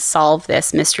trying to solve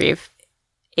this mystery of,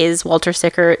 is Walter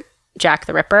Sickert Jack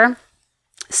the Ripper?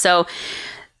 So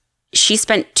she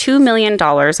spent $2 million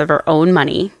of her own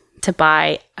money to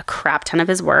buy a crap ton of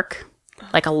his work,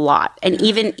 like a lot, and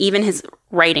even his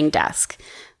writing desk.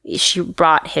 She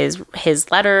brought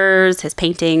his letters, his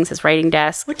paintings, his writing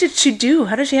desk. What did she do?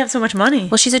 How does she have so much money?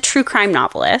 Well, she's a true crime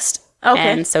novelist.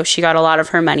 Okay. And so she got a lot of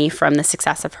her money from the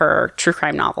success of her true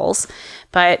crime novels.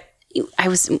 But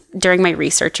during my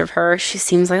research of her, she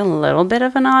seems like a little bit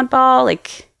of an oddball.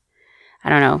 Like, I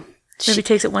don't know. Maybe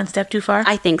takes it one step too far?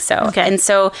 I think so. Okay. And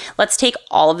so let's take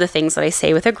all of the things that I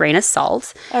say with a grain of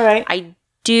salt. All right. I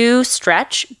do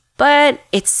stretch, but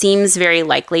it seems very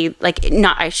likely.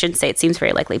 I shouldn't say it seems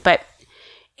very likely, but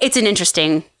it's an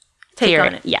interesting take theory.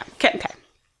 on it. Yeah. Okay.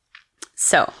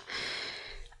 So,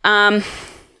 I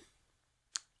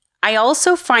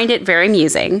also find it very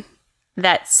amusing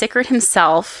that Sickert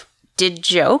himself did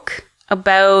joke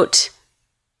about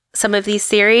some of these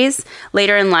theories.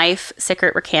 Later in life,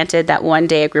 Sickert recanted that one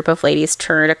day a group of ladies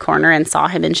turned a corner and saw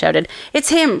him and shouted, "It's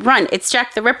him! Run! It's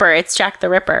Jack the Ripper! It's Jack the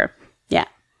Ripper!" Yeah.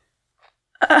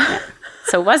 Yeah.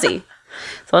 So was he?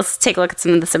 So let's take a look at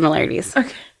some of the similarities.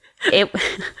 Okay.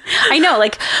 I know,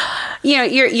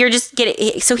 you're just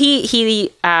getting. So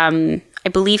he I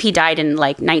believe he died in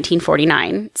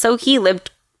 1949. So he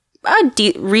lived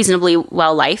a reasonably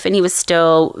well life, and he was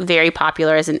still very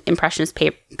popular as an impressionist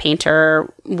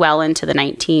painter well into the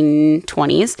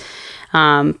 1920s.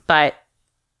 But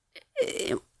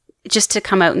just to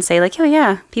come out and say oh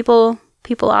yeah, people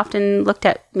often looked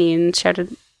at me and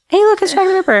shouted, "Hey, look, it's Jack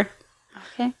the Ripper."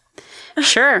 Okay,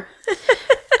 sure.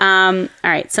 All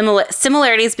right,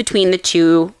 similarities between the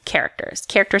two characters,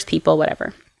 people,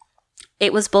 whatever.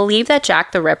 It was believed that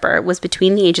Jack the Ripper was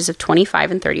between the ages of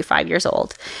 25 and 35 years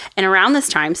old, and around this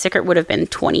time, Sickert would have been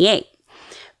 28.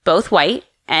 Both white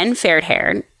and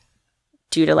fair-haired,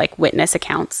 due to witness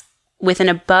accounts, with an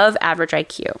above-average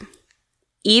IQ.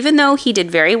 Even though he did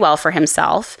very well for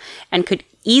himself and could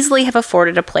easily have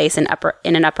afforded a place in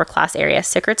an upper-class area,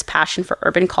 Sickert's passion for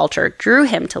urban culture drew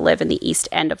him to live in the East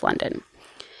End of London.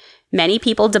 Many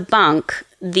people debunk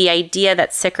the idea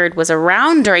that Sickert was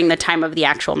around during the time of the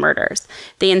actual murders.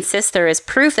 They insist there is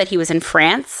proof that he was in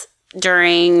France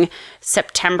during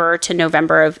September to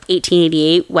November of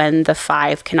 1888 when the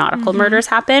 5 canonical murders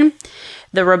happened.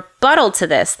 The rebuttal to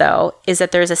this, though, is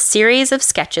that there's a series of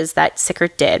sketches that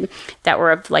Sickert did that were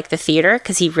of the theater,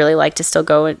 because he really liked to still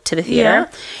go to the theater.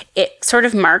 Yeah. It sort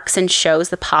of marks and shows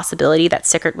the possibility that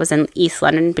Sickert was in East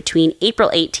London between April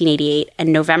 1888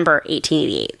 and November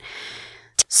 1888.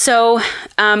 So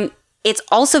it's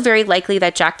also very likely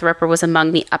that Jack the Ripper was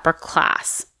among the upper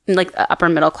class, upper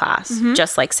middle class,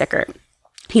 just like Sickert.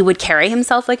 He would carry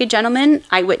himself like a gentleman.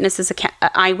 Eyewitness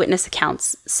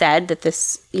accounts said that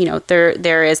this,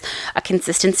 there is a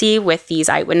consistency with these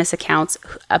eyewitness accounts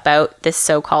about this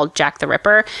so-called Jack the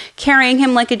Ripper carrying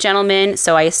him like a gentleman.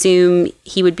 So I assume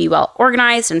he would be well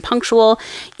organized and punctual,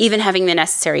 even having the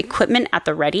necessary equipment at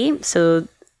the ready. So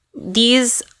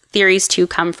these theories too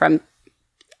come from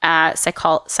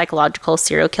psychological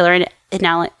serial killer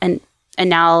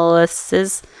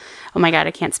analysis. Oh my God,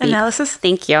 I can't speak. Analysis?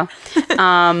 Thank you. Yay,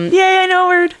 I know a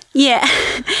word. Yeah.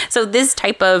 So this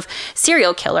type of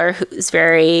serial killer who's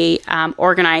very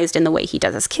organized in the way he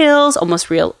does his kills, almost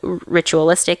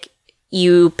ritualistic,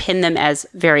 you pin them as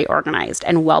very organized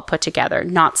and well put together,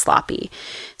 not sloppy.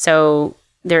 So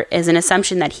there is an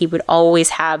assumption that he would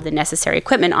always have the necessary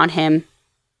equipment on him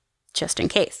just in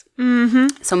case.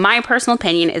 Mm-hmm. So my personal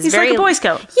opinion is He's like a Boy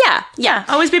Scout. Yeah.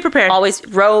 Always be prepared. Always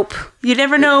rope. You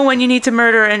never know when you need to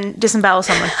murder and disembowel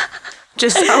someone.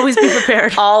 Just always be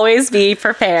prepared. Always be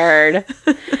prepared.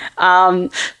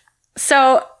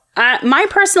 So my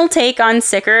personal take on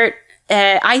Sickert,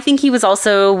 I think he was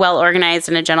also well organized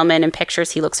and a gentleman. In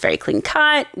pictures, he looks very clean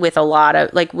cut with a lot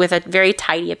of with a very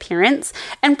tidy appearance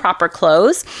and proper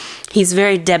clothes. He's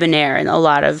very debonair and a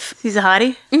lot of. He's a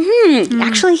hottie. Mm-hmm.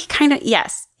 Actually, he kind of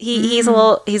yes. He's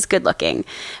he's good looking.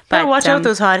 But watch out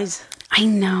those hotties. I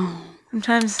know.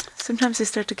 Sometimes they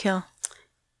start to kill.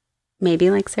 Maybe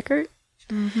like Sickert.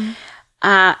 Mm-hmm.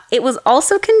 It was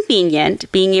also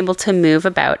convenient being able to move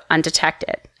about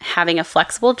undetected. Having a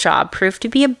flexible job proved to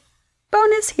be a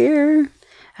bonus here.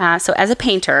 So as a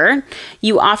painter,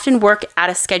 you often work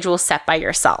at a schedule set by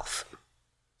yourself.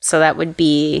 So that would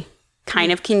be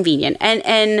kind of convenient.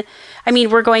 And I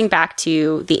mean, we're going back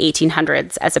to the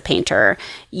 1800s as a painter.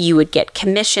 You would get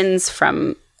commissions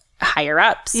from higher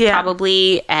ups,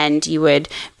 probably, and you would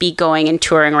be going and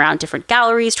touring around different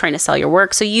galleries trying to sell your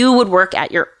work. So you would work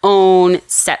at your own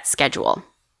set schedule.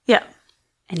 Yeah.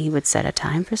 And he would set a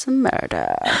time for some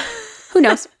murder. Who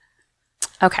knows?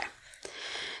 Okay.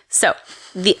 So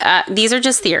these are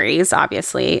just theories,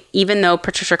 obviously, even though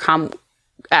Patricia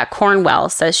Cornwell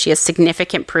says she has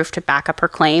significant proof to back up her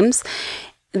claims.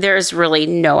 There's really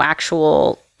no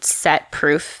actual set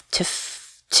proof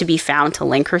to be found to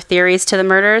link her theories to the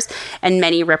murders. And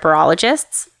many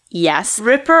ripperologists, yes.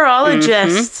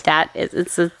 Ripperologists. That is,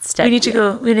 it's a step. We need to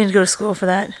go to school for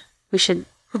that. We should.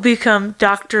 We'll become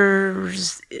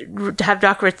doctors, have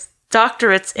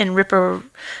doctorates in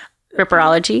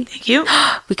Ripperology. Thank you.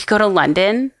 We could go to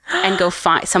London and go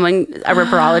find a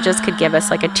ripperologist could give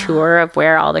us a tour of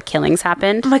where all the killings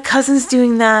happened. My cousin's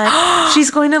doing that.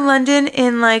 She's going to London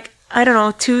in I don't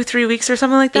know, 2-3 weeks or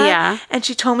something like that. Yeah. And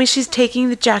she told me she's taking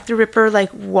the Jack the Ripper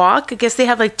walk. I guess they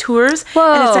have tours.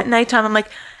 Whoa. And it's at nighttime. I'm like,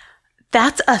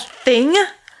 that's a thing? Oh.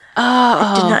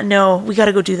 I did not know. We got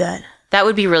to go do that. That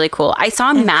would be really cool. I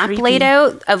saw a map laid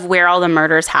out of where all the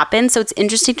murders happened. So it's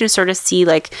interesting to sort of see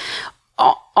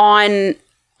on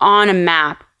a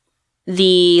map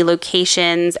the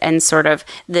locations and sort of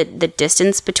the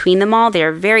distance between them all.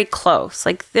 They're very close.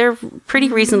 They're pretty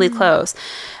reasonably close.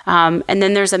 And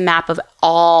then there's a map of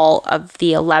all of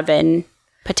the 11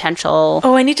 potential.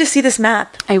 Oh, I need to see this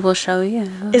map. I will show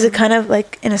you. Is it kind of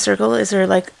in a circle? Is there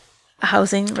a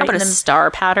housing How about a star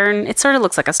pattern? It sort of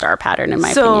looks like a star pattern in my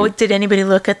opinion. So did anybody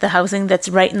look at the housing that's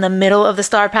right in the middle of the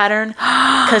star pattern?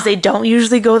 Because they don't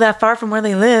usually go that far from where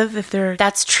they live if they're...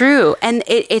 That's true. And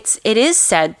it is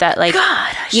said that God,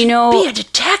 I should be a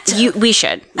detective. We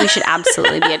should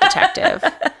absolutely be a detective.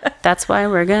 That's why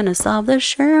we're going to solve the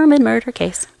Sherman murder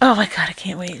case. Oh my God, I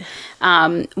can't wait.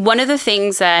 One of the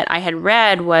things that I had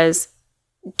read was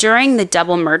during the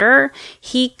double murder,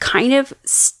 he kind of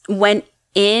went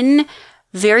in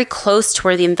very close to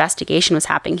where the investigation was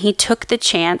happening. He took the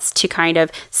chance to kind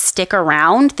of stick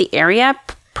around the area,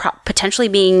 potentially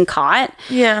being caught.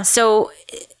 Yeah. So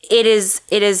it is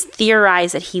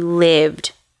theorized that he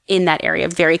lived in that area,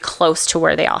 very close to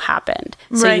where they all happened.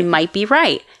 So you might be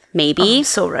right. Maybe.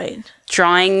 So right.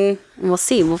 Drawing, we'll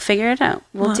see. We'll figure it out.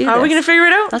 We'll do this. Are we going to figure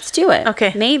it out? Let's do it.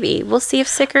 Okay. Maybe. We'll see if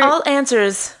Sickert... All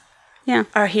answers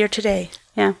are here today.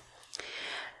 Yeah.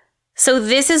 So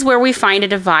this is where we find a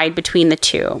divide between the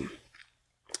two.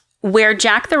 Where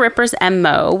Jack the Ripper's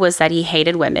MO was that he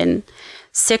hated women,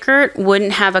 Sickert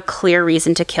wouldn't have a clear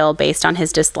reason to kill based on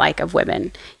his dislike of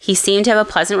women. He seemed to have a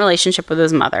pleasant relationship with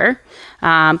his mother,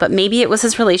 but maybe it was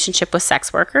his relationship with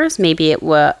sex workers. Maybe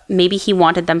he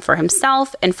wanted them for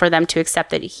himself and for them to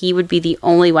accept that he would be the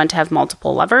only one to have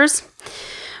multiple lovers.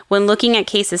 When looking at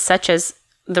cases such as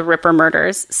the Ripper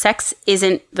murders, sex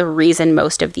isn't the reason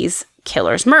most of these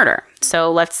killers murder.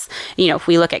 So let's, if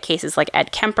we look at cases like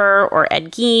Ed Kemper or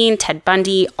Ed Gein, Ted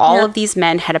Bundy, all of these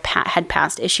men had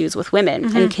past issues with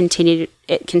women and continued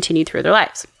through their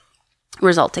lives,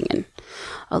 resulting in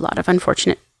a lot of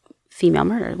unfortunate female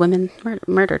murder, women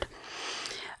murdered.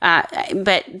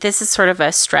 But this is sort of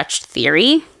a stretched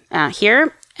theory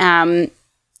here.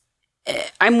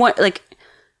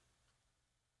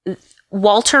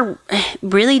 Walter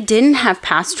really didn't have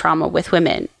past trauma with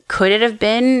women. Could it have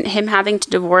been him having to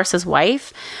divorce his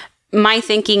wife? My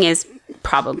thinking is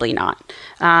probably not.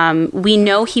 We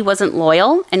know he wasn't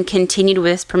loyal and continued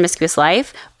with his promiscuous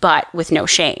life, but with no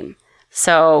shame.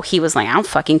 So he was like, I don't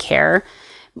fucking care.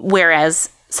 Whereas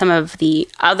some of the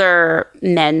other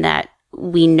men that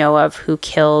we know of who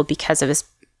kill because of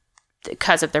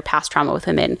their past trauma with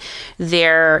women, they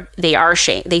are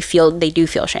shame. They do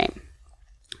feel shame.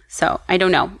 So I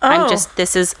don't know.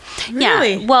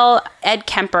 Really? Yeah. Well, Ed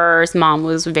Kemper's mom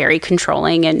was very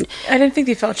controlling, and I didn't think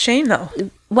they felt shame though.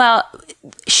 Well,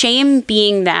 shame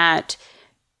being that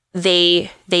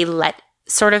they let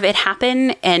sort of it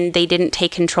happen and they didn't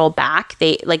take control back.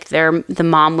 The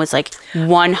mom was like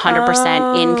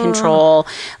 100% in control.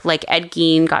 Like Ed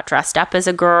Gein got dressed up as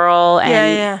a girl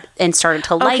and started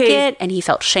to like it, and he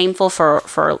felt shameful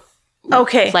for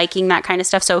liking that kind of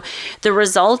stuff. So the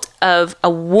result of a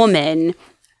woman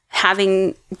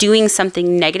doing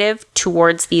something negative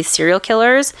towards these serial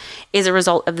killers is a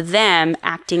result of them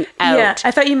acting out. Yeah, I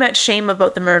thought you meant shame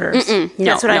about the murders.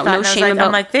 That's what I thought. No shame about...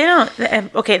 I'm like, they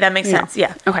don't... Okay, that makes sense.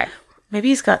 Yeah. Okay. Maybe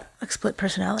he's got like split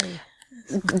personality.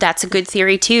 That's a good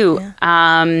theory too.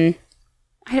 Yeah.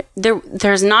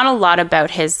 There's not a lot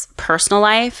about his personal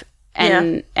life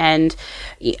and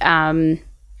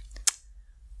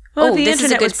Well, the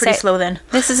internet was pretty slow then.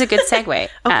 This is a good segue.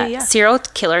 Okay, serial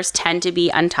killers tend to be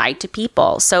untied to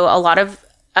people, so a lot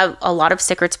of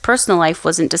Sickert's personal life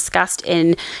wasn't discussed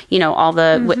in all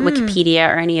the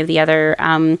Wikipedia or any of the other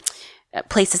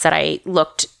places that I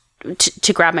looked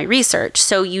to grab my research.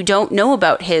 So you don't know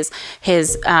about his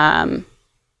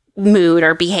mood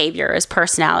or behavior, his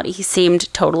personality. He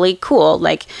seemed totally cool.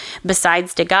 Like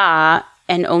besides Degas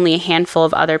and only a handful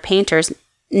of other painters,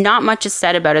 not much is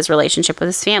said about his relationship with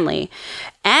his family.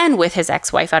 And with his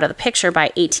ex-wife out of the picture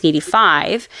by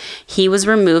 1885, he was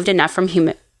removed enough from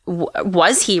human...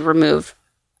 Was he removed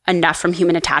enough from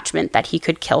human attachment that he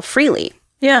could kill freely?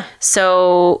 Yeah.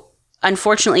 So,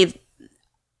 unfortunately,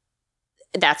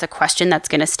 that's a question that's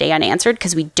going to stay unanswered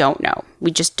because we don't know.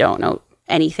 We just don't know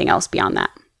anything else beyond that.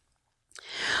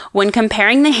 When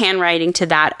comparing the handwriting to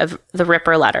that of the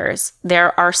Ripper letters,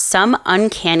 there are some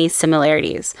uncanny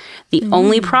similarities. The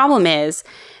only problem is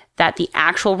that the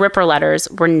actual Ripper letters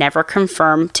were never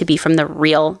confirmed to be from the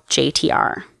real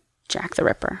JTR, Jack the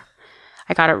Ripper.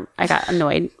 I got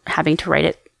annoyed having to write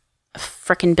it a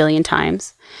frickin' billion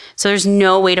times. So there's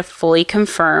no way to fully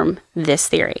confirm this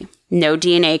theory. No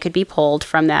DNA could be pulled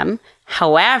from them.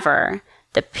 However,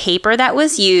 the paper that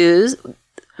was used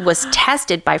was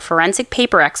tested by forensic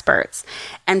paper experts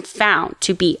and found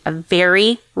to be a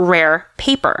very rare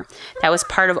paper that was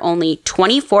part of only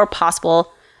 24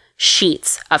 possible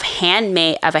sheets of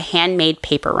a handmade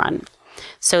paper run.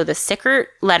 So the Sickert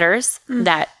letters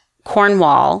that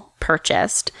Cornwall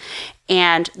purchased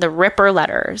and the Ripper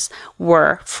letters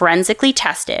were forensically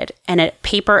tested, and a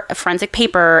forensic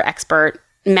paper expert,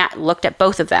 Matt, looked at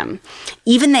both of them.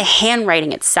 Even the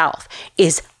handwriting itself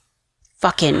is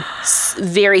fucking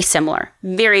very similar.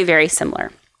 Very, very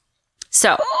similar.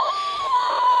 So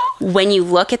when you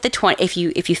look at if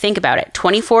you think about it,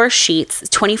 24 sheets,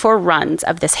 24 runs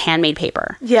of this handmade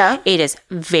paper. Yeah. It is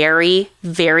very,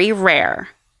 very rare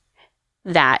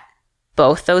that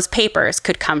both those papers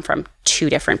could come from two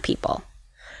different people.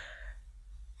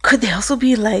 Could they also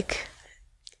be like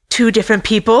two different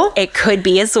people. It could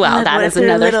be as well. That What is if they're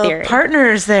another little theory.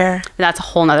 partners there. That's a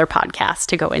whole nother podcast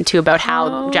to go into about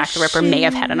how Jack the Ripper may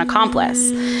have had an accomplice.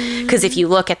 Because if you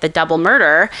look at the double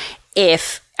murder,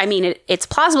 it's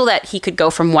plausible that he could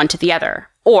go from one to the other.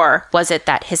 Or was it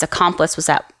that his accomplice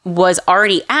was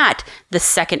already at the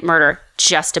second murder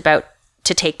just about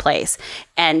to take place,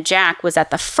 and Jack was at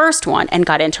the first one and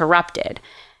got interrupted,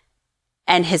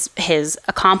 and his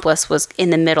accomplice was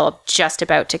in the middle, just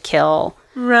about to kill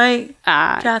Catherine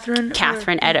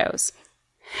Eddowes.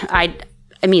 Again,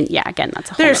 that's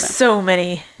a whole. There's so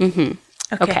many. Mm-hmm.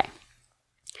 Okay.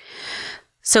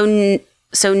 So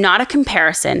not a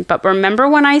comparison, but remember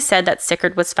when I said that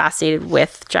Sickert was fascinated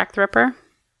with Jack the Ripper?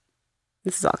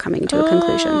 This is all coming to a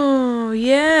conclusion. Oh,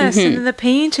 yes, and then the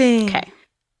painting. Okay.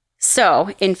 So,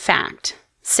 in fact,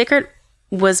 Sickert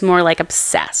was more like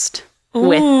obsessed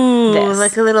with this.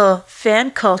 Like a little fan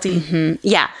culty. Mm-hmm.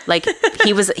 Yeah, like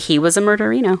he was a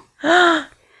murderino.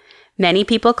 Many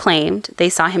people claimed they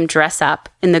saw him dress up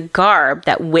in the garb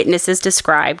that witnesses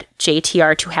described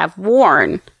JTR to have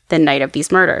worn the night of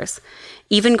these murders,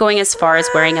 even going as far as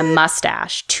wearing a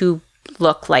mustache to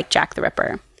look like Jack the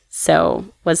Ripper. So,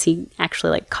 was he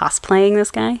actually like cosplaying this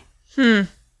guy?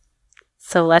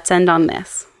 So let's end on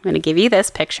this. I'm going to give you this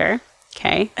picture.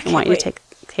 Okay. I want you to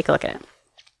take a look at it.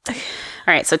 Okay.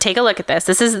 All right. So take a look at this.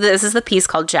 This is the piece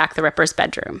called Jack the Ripper's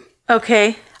Bedroom.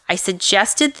 Okay. I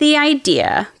suggested the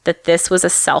idea that this was a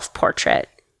self-portrait,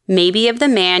 maybe of the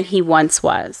man he once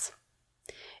was.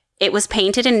 It was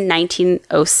painted in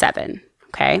 1907.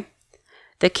 Okay.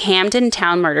 The Camden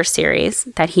Town Murder series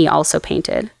that he also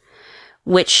painted,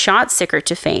 which shot Sickert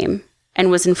to fame and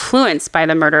was influenced by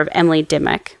the murder of Emily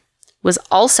Dimmock, was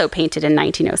also painted in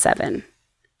 1907.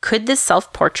 Could this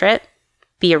self-portrait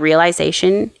be a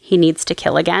realization he needs to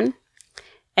kill again?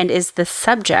 And is the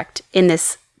subject in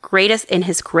his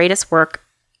greatest work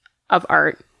of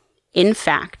art, in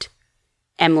fact,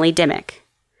 Emily Dimmock,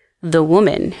 the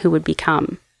woman who would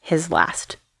become his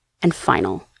last and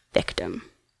final victim?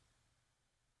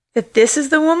 That this is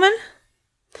the woman?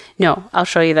 No, I'll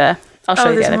show you the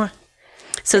other. More.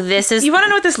 So this is... You want to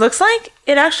know what this looks like?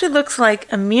 It actually looks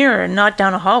like a mirror, not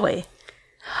down a hallway.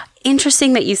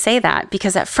 Interesting that you say that,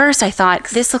 because at first I thought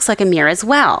this looks like a mirror as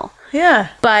well. Yeah.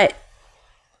 But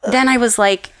then I was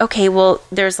like, okay, well,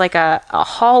 there's like a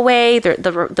hallway,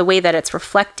 the way that it's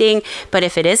reflecting. But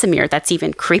if it is a mirror, that's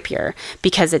even creepier,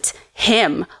 because it's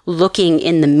him looking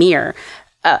in the mirror.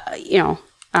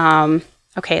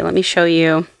 Okay, let me show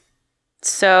you.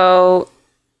 So...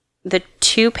 the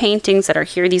two paintings that are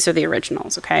here, these are the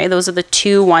originals, okay? Those are the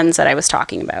two ones that I was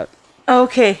talking about.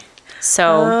 Okay.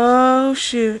 So... oh,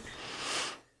 shoot.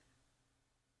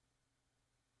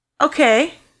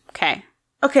 Okay.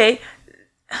 Okay.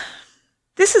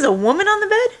 This is a woman on the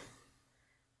bed?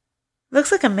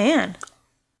 Looks like a man.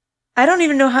 I don't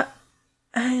even know how...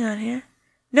 Hang on here.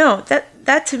 No,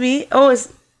 that to me...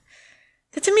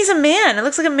 that to me is a man. It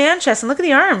looks like a man chest. And look at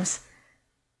the arms.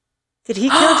 Did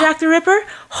he kill Jack the Ripper?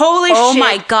 Holy shit. Oh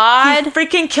my God. He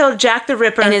freaking killed Jack the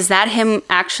Ripper. And is that him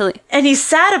actually? And he's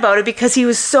sad about it because he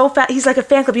was so fat. He's like a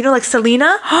fan club. You know, like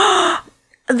Selena?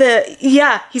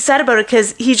 He's sad about it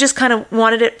because he just kind of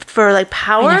wanted it for like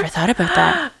power. I never thought about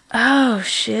that. Oh,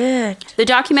 shit. The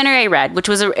documentary I read, which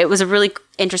was it was a really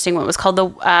interesting one, it was called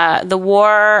The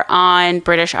War on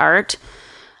British Art.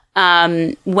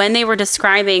 When they were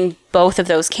describing both of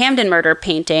those Camden murder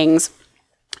paintings,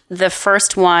 the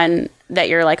first one that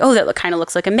you're like, oh, that kind of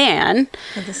looks like a man.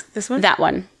 This one? That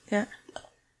one. Yeah.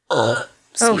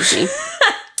 Excuse me.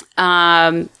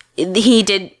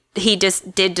 He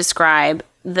just did describe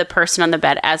the person on the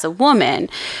bed as a woman.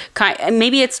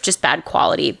 Maybe it's just bad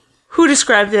quality. Who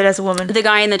described it as a woman? The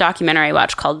guy in the documentary I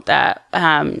watched called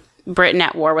Britain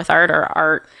at War with Art, or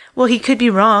Art. Well, he could be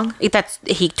wrong.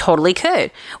 He totally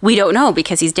could. We don't know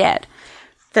because he's dead.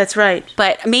 That's right.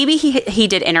 But maybe he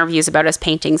did interviews about his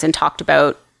paintings and talked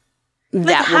about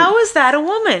that. How is that a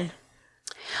woman?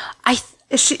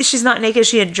 She's not naked. Is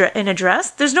she in a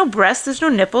dress? There's no breasts. There's no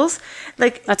nipples.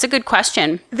 Like, that's a good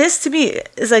question. This to me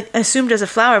is like assumed as a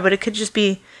flower, but it could just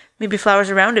be maybe flowers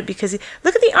around it because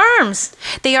look at the arms.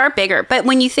 They are bigger, but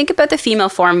when you think about the female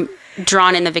form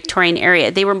drawn in the Victorian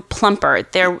era, they were plumper.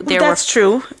 That's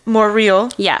true. More real.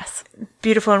 Yes.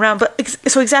 Beautiful and round. But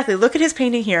so exactly, look at his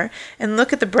painting here and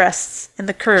look at the breasts and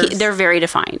the curves. They're very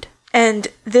defined. And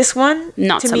this one,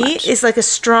 not to so me, much. is like a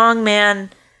strong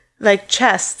man, like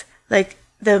chest, like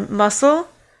the muscle.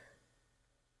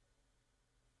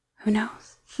 Who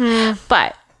knows?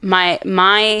 But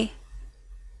my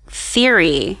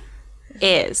theory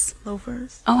is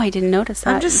loafers. Oh, I didn't notice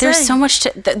that. I'm just there's saying. so much.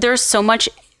 There's so much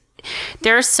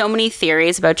there are so many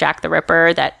theories about Jack the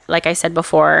Ripper that, like I said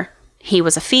before, he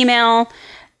was a female.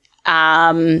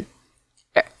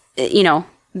 You know,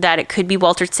 that it could be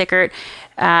Walter Sickert.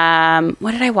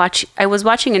 What did I watch? I was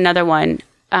watching another one.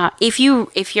 If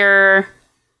you're,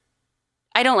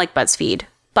 I don't like BuzzFeed,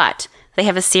 but they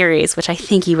have a series which I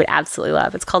think you would absolutely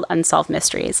love. It's called Unsolved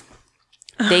Mysteries.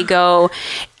 They go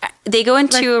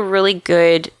into a really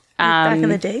good. Back in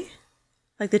the day,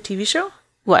 like the TV show.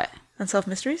 What? Unsolved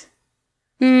Mysteries.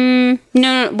 No.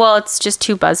 Well, it's just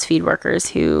two BuzzFeed workers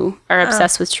who are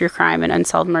obsessed with true crime and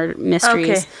unsolved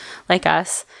mysteries, like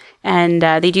us, and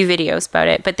they do videos about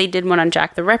it. But they did one on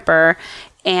Jack the Ripper,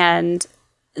 and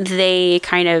they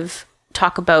kind of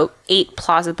talk about 8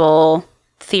 plausible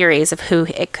theories of who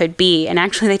it could be, and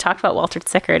actually they talked about Walter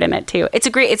Sickert in it too. It's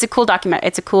a cool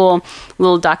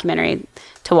little documentary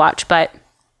to watch. But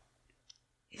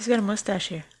he's got a mustache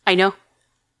here. I know,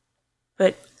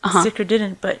 but Sickert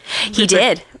didn't. But he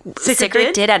did.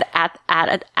 Sickert did at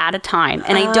a time,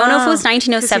 and I don't know if it was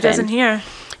 1907. He doesn't here.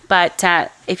 But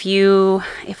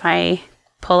if I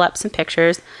pull up some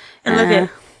pictures and look at,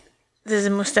 there's a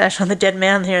mustache on the dead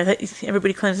man here that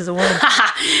everybody claims is a woman.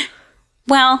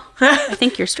 Well, I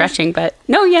think you're stretching, but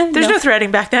there's no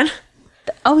threading back then.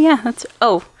 Oh yeah,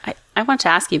 I want to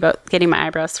ask you about getting my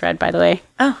eyebrows thread, by the way.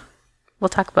 Oh, we'll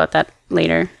talk about that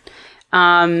later.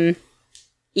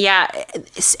 Yeah,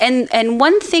 and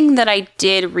one thing that I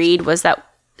did read was that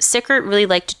Sickert really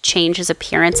liked to change his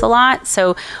appearance a lot.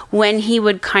 So when he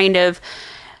would kind of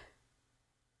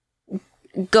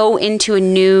go into a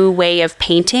new way of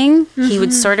painting, he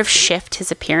would sort of shift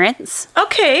his appearance.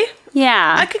 Okay.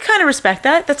 Yeah. I could kind of respect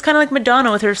that. That's kind of like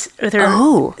Madonna with her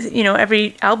you know,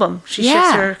 every album. She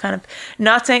shifts her kind of,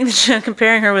 not saying that she's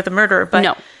comparing her with a murderer, but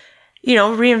no. You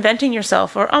know, reinventing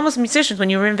yourself, or almost musicians,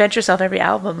 when you reinvent yourself every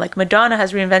album. Like Madonna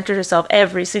has reinvented herself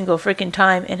every single freaking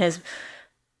time and has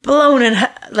blown and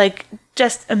like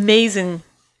just amazing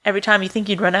every time. You think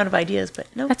you'd run out of ideas, but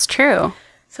no. That's true.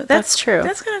 So that's true.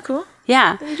 That's kind of cool.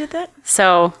 Yeah. That you did that.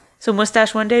 So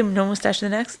mustache one day, no mustache the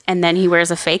next. And then he wears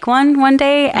a fake one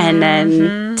day, and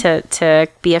then to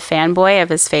be a fanboy of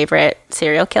his favorite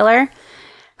serial killer.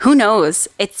 Who knows?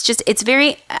 It's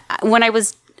very, when I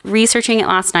was researching it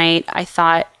last night, I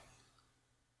thought,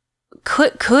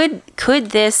 could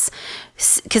this,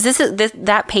 because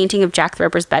that painting of Jack the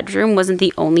Ripper's bedroom wasn't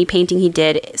the only painting he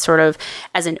did sort of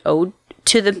as an ode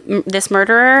to this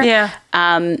murderer. Yeah.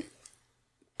 And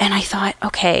I thought,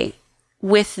 okay,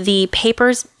 with the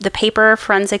paper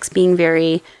forensics being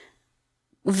very,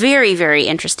 very, very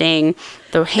interesting,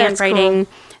 the handwriting,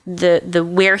 the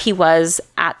where he was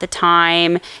at the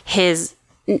time, his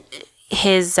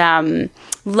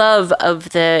love of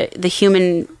the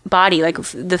human body, like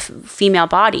the female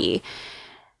body,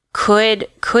 could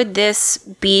this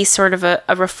be sort of a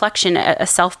reflection, a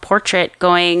self-portrait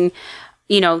going,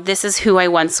 you know, this is who I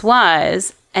once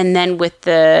was, and then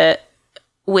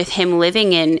with him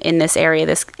living in this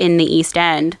area, in the East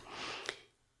End,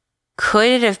 could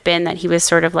it have been that he was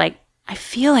sort of like, I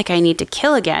feel like I need to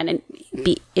kill again, and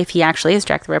if he actually is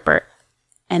Jack the Ripper,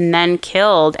 and then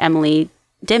killed Emily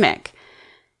Dimmock?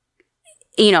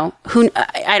 You know,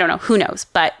 I don't know, who knows,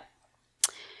 but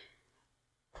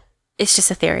it's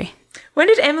just a theory. When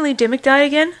did Emily Dimmock die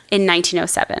again? In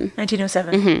 1907.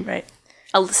 1907, right.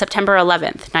 September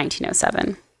 11th,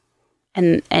 1907.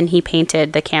 And he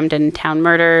painted the Camden Town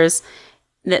murders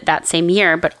that same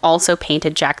year, but also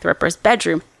painted Jack the Ripper's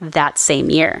bedroom that same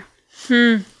year.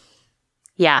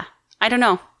 Yeah. I don't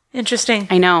know. Interesting.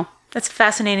 I know. That's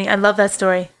fascinating. I love that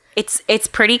story. It's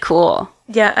pretty cool.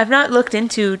 Yeah, I've not looked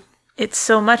into it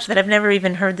so much that I've never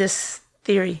even heard this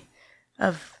theory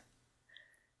of...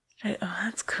 Oh,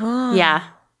 that's cool. Yeah.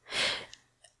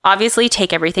 Obviously,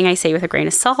 take everything I say with a grain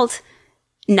of salt.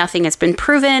 Nothing has been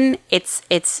proven. It's...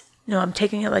 No, I'm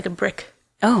taking it like a brick.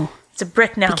 Oh. It's a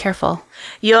brick now. Be careful.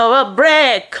 You're a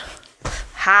brick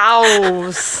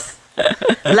house.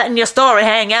 Letting your story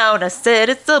hang out. I said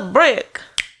it's a brick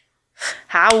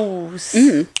house.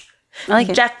 I like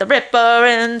it. Jack the Ripper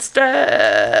and what's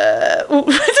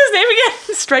his name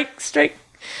again? Strike.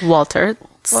 Walter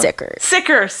Sickert.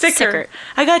 Sickert.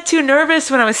 I got too nervous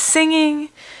when I was singing.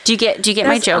 Do you get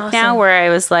my joke now where I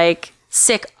was like,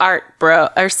 sick art, bro,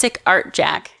 or sick art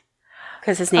Jack?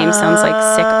 Because his name sounds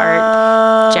like Sick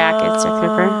Art Jack. It's Jack the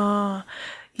Ripper.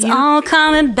 It's all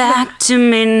coming back to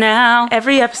me now.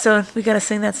 Every episode, we got to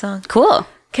sing that song. Cool.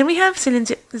 Can we have Celine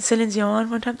Dion on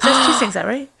one time? She sings that,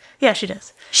 right? Yeah, she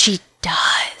does. She does.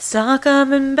 It's all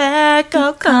coming back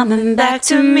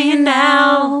to me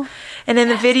now. And in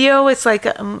the video, it's like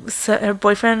her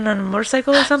boyfriend on a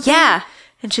motorcycle or something. Yeah.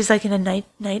 And she's like in a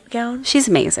nightgown. She's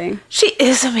amazing. She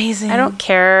is amazing. I don't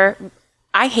care.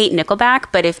 I hate Nickelback,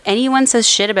 but if anyone says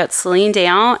shit about Celine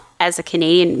Dion as a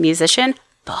Canadian musician,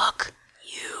 fuck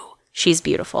you. She's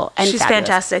beautiful and she's fabulous.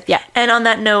 fantastic. Yeah. And on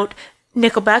that note,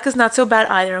 Nickelback is not so bad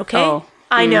either, okay? Oh.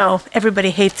 I know.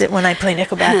 Everybody hates it when I play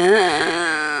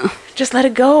Nickelback. Just let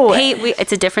it go. Hey,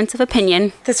 it's a difference of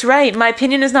opinion. That's right. My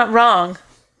opinion is not wrong.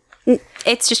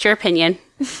 It's just your opinion.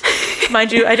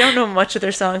 Mind you, I don't know much of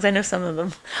their songs. I know some of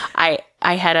them. I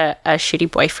had a shitty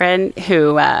boyfriend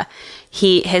who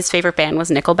his favorite band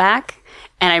was Nickelback,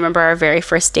 and I remember our very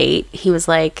first date. He was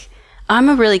like, "I'm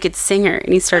a really good singer,"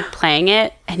 and he started playing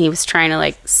it, and he was trying to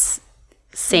like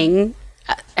sing,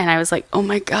 and I was like, "Oh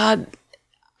my god,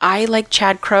 I like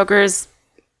Chad Kroger's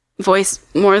voice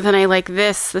more than I like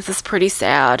this. This is pretty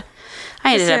sad."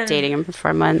 I ended up dating him for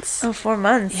 4 months. Oh, 4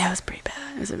 months. Yeah, it was pretty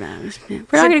bad. It was bad. We're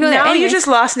not going to go there. Now Anyways. you just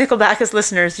lost Nickelback as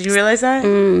listeners. Did you realize that?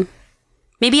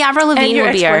 Maybe Avril Lavigne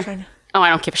will be our... ex-boyfriend. Oh, I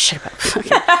don't give a shit about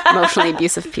fucking emotionally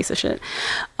abusive piece of shit.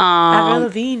 Avril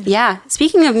Lavigne. Yeah.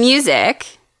 Speaking of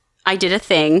music, I did a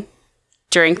thing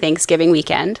during Thanksgiving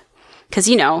weekend. Because,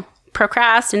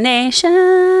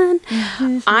 procrastination.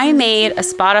 I made a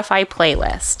Spotify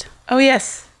playlist. Oh,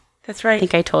 yes. That's right. I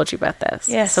think I told you about this.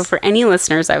 Yes. So for any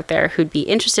listeners out there who'd be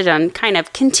interested in kind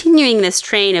of continuing this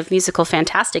train of musical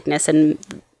fantasticness and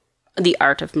the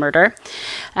art of murder,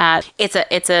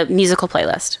 it's a musical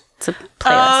playlist. It's a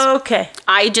playlist. Oh, okay.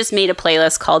 I just made a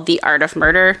playlist called The Art of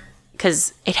Murder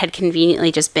because it had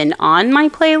conveniently just been on my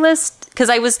playlist because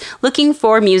I was looking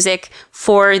for music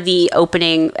for the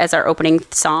opening as our opening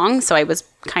song. So I was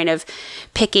kind of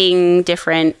picking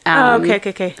different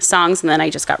okay. songs, and then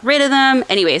I just got rid of them.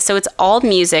 Anyway, so it's all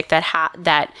music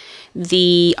that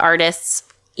the artists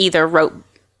either wrote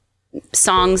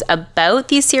songs about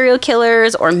these serial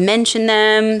killers or mention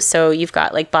them. So you've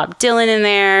got like Bob Dylan in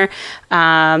there,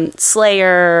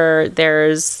 Slayer,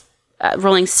 there's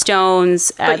Rolling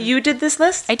Stones. But you did this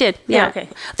list? I did. Yeah. Okay.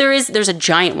 There's a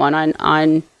giant one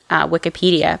on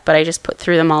Wikipedia, but I just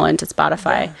threw them all into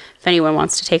Spotify. Yeah. If anyone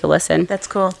wants to take a listen. That's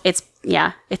cool. It's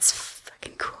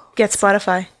fucking cool. Get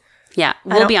Spotify. Yeah.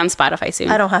 We'll be on Spotify soon.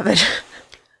 I don't have it.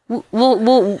 We'll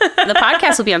the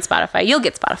podcast will be on Spotify. You'll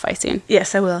get Spotify soon.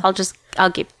 Yes, I will. I'll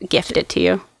gift it to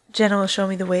you. Jenna will show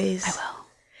me the ways. I will.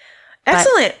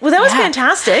 Excellent. Well, that was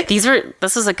fantastic.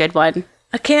 This was a good one.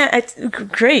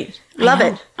 Great. Love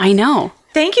it. I know.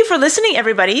 Thank you for listening,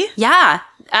 everybody. Yeah.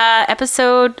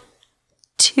 Episode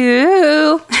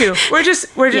 2. We're just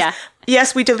yeah.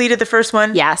 Yes, we deleted the first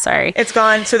one. Yeah, sorry. It's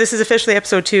gone. So this is officially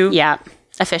episode 2. Yeah,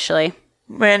 officially.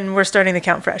 When we're starting the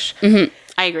count fresh. Mm-hmm.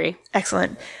 I agree.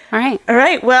 Excellent. All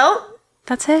right. Well,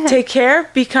 that's it. Take care,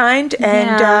 be kind,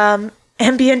 and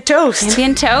ambient toast.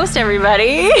 Ambient toast,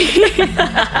 everybody.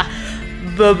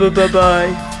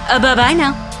 Bye-bye. Bye-bye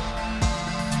now.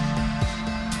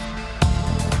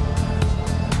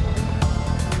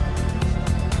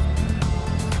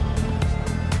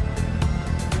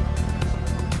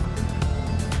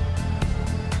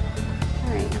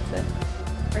 All right, that's it.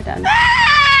 We're done.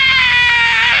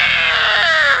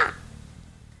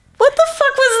 What the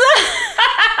fuck was that?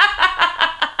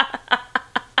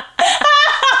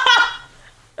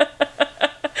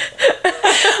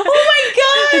 Oh my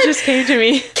god! It just came to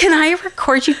me. Can I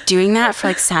record you doing that for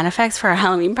like sound effects for our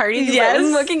Halloween party? Yes. I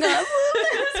was looking up. That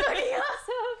was fucking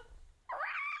awesome.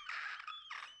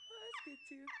 That's good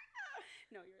too.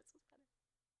 No, yours was better.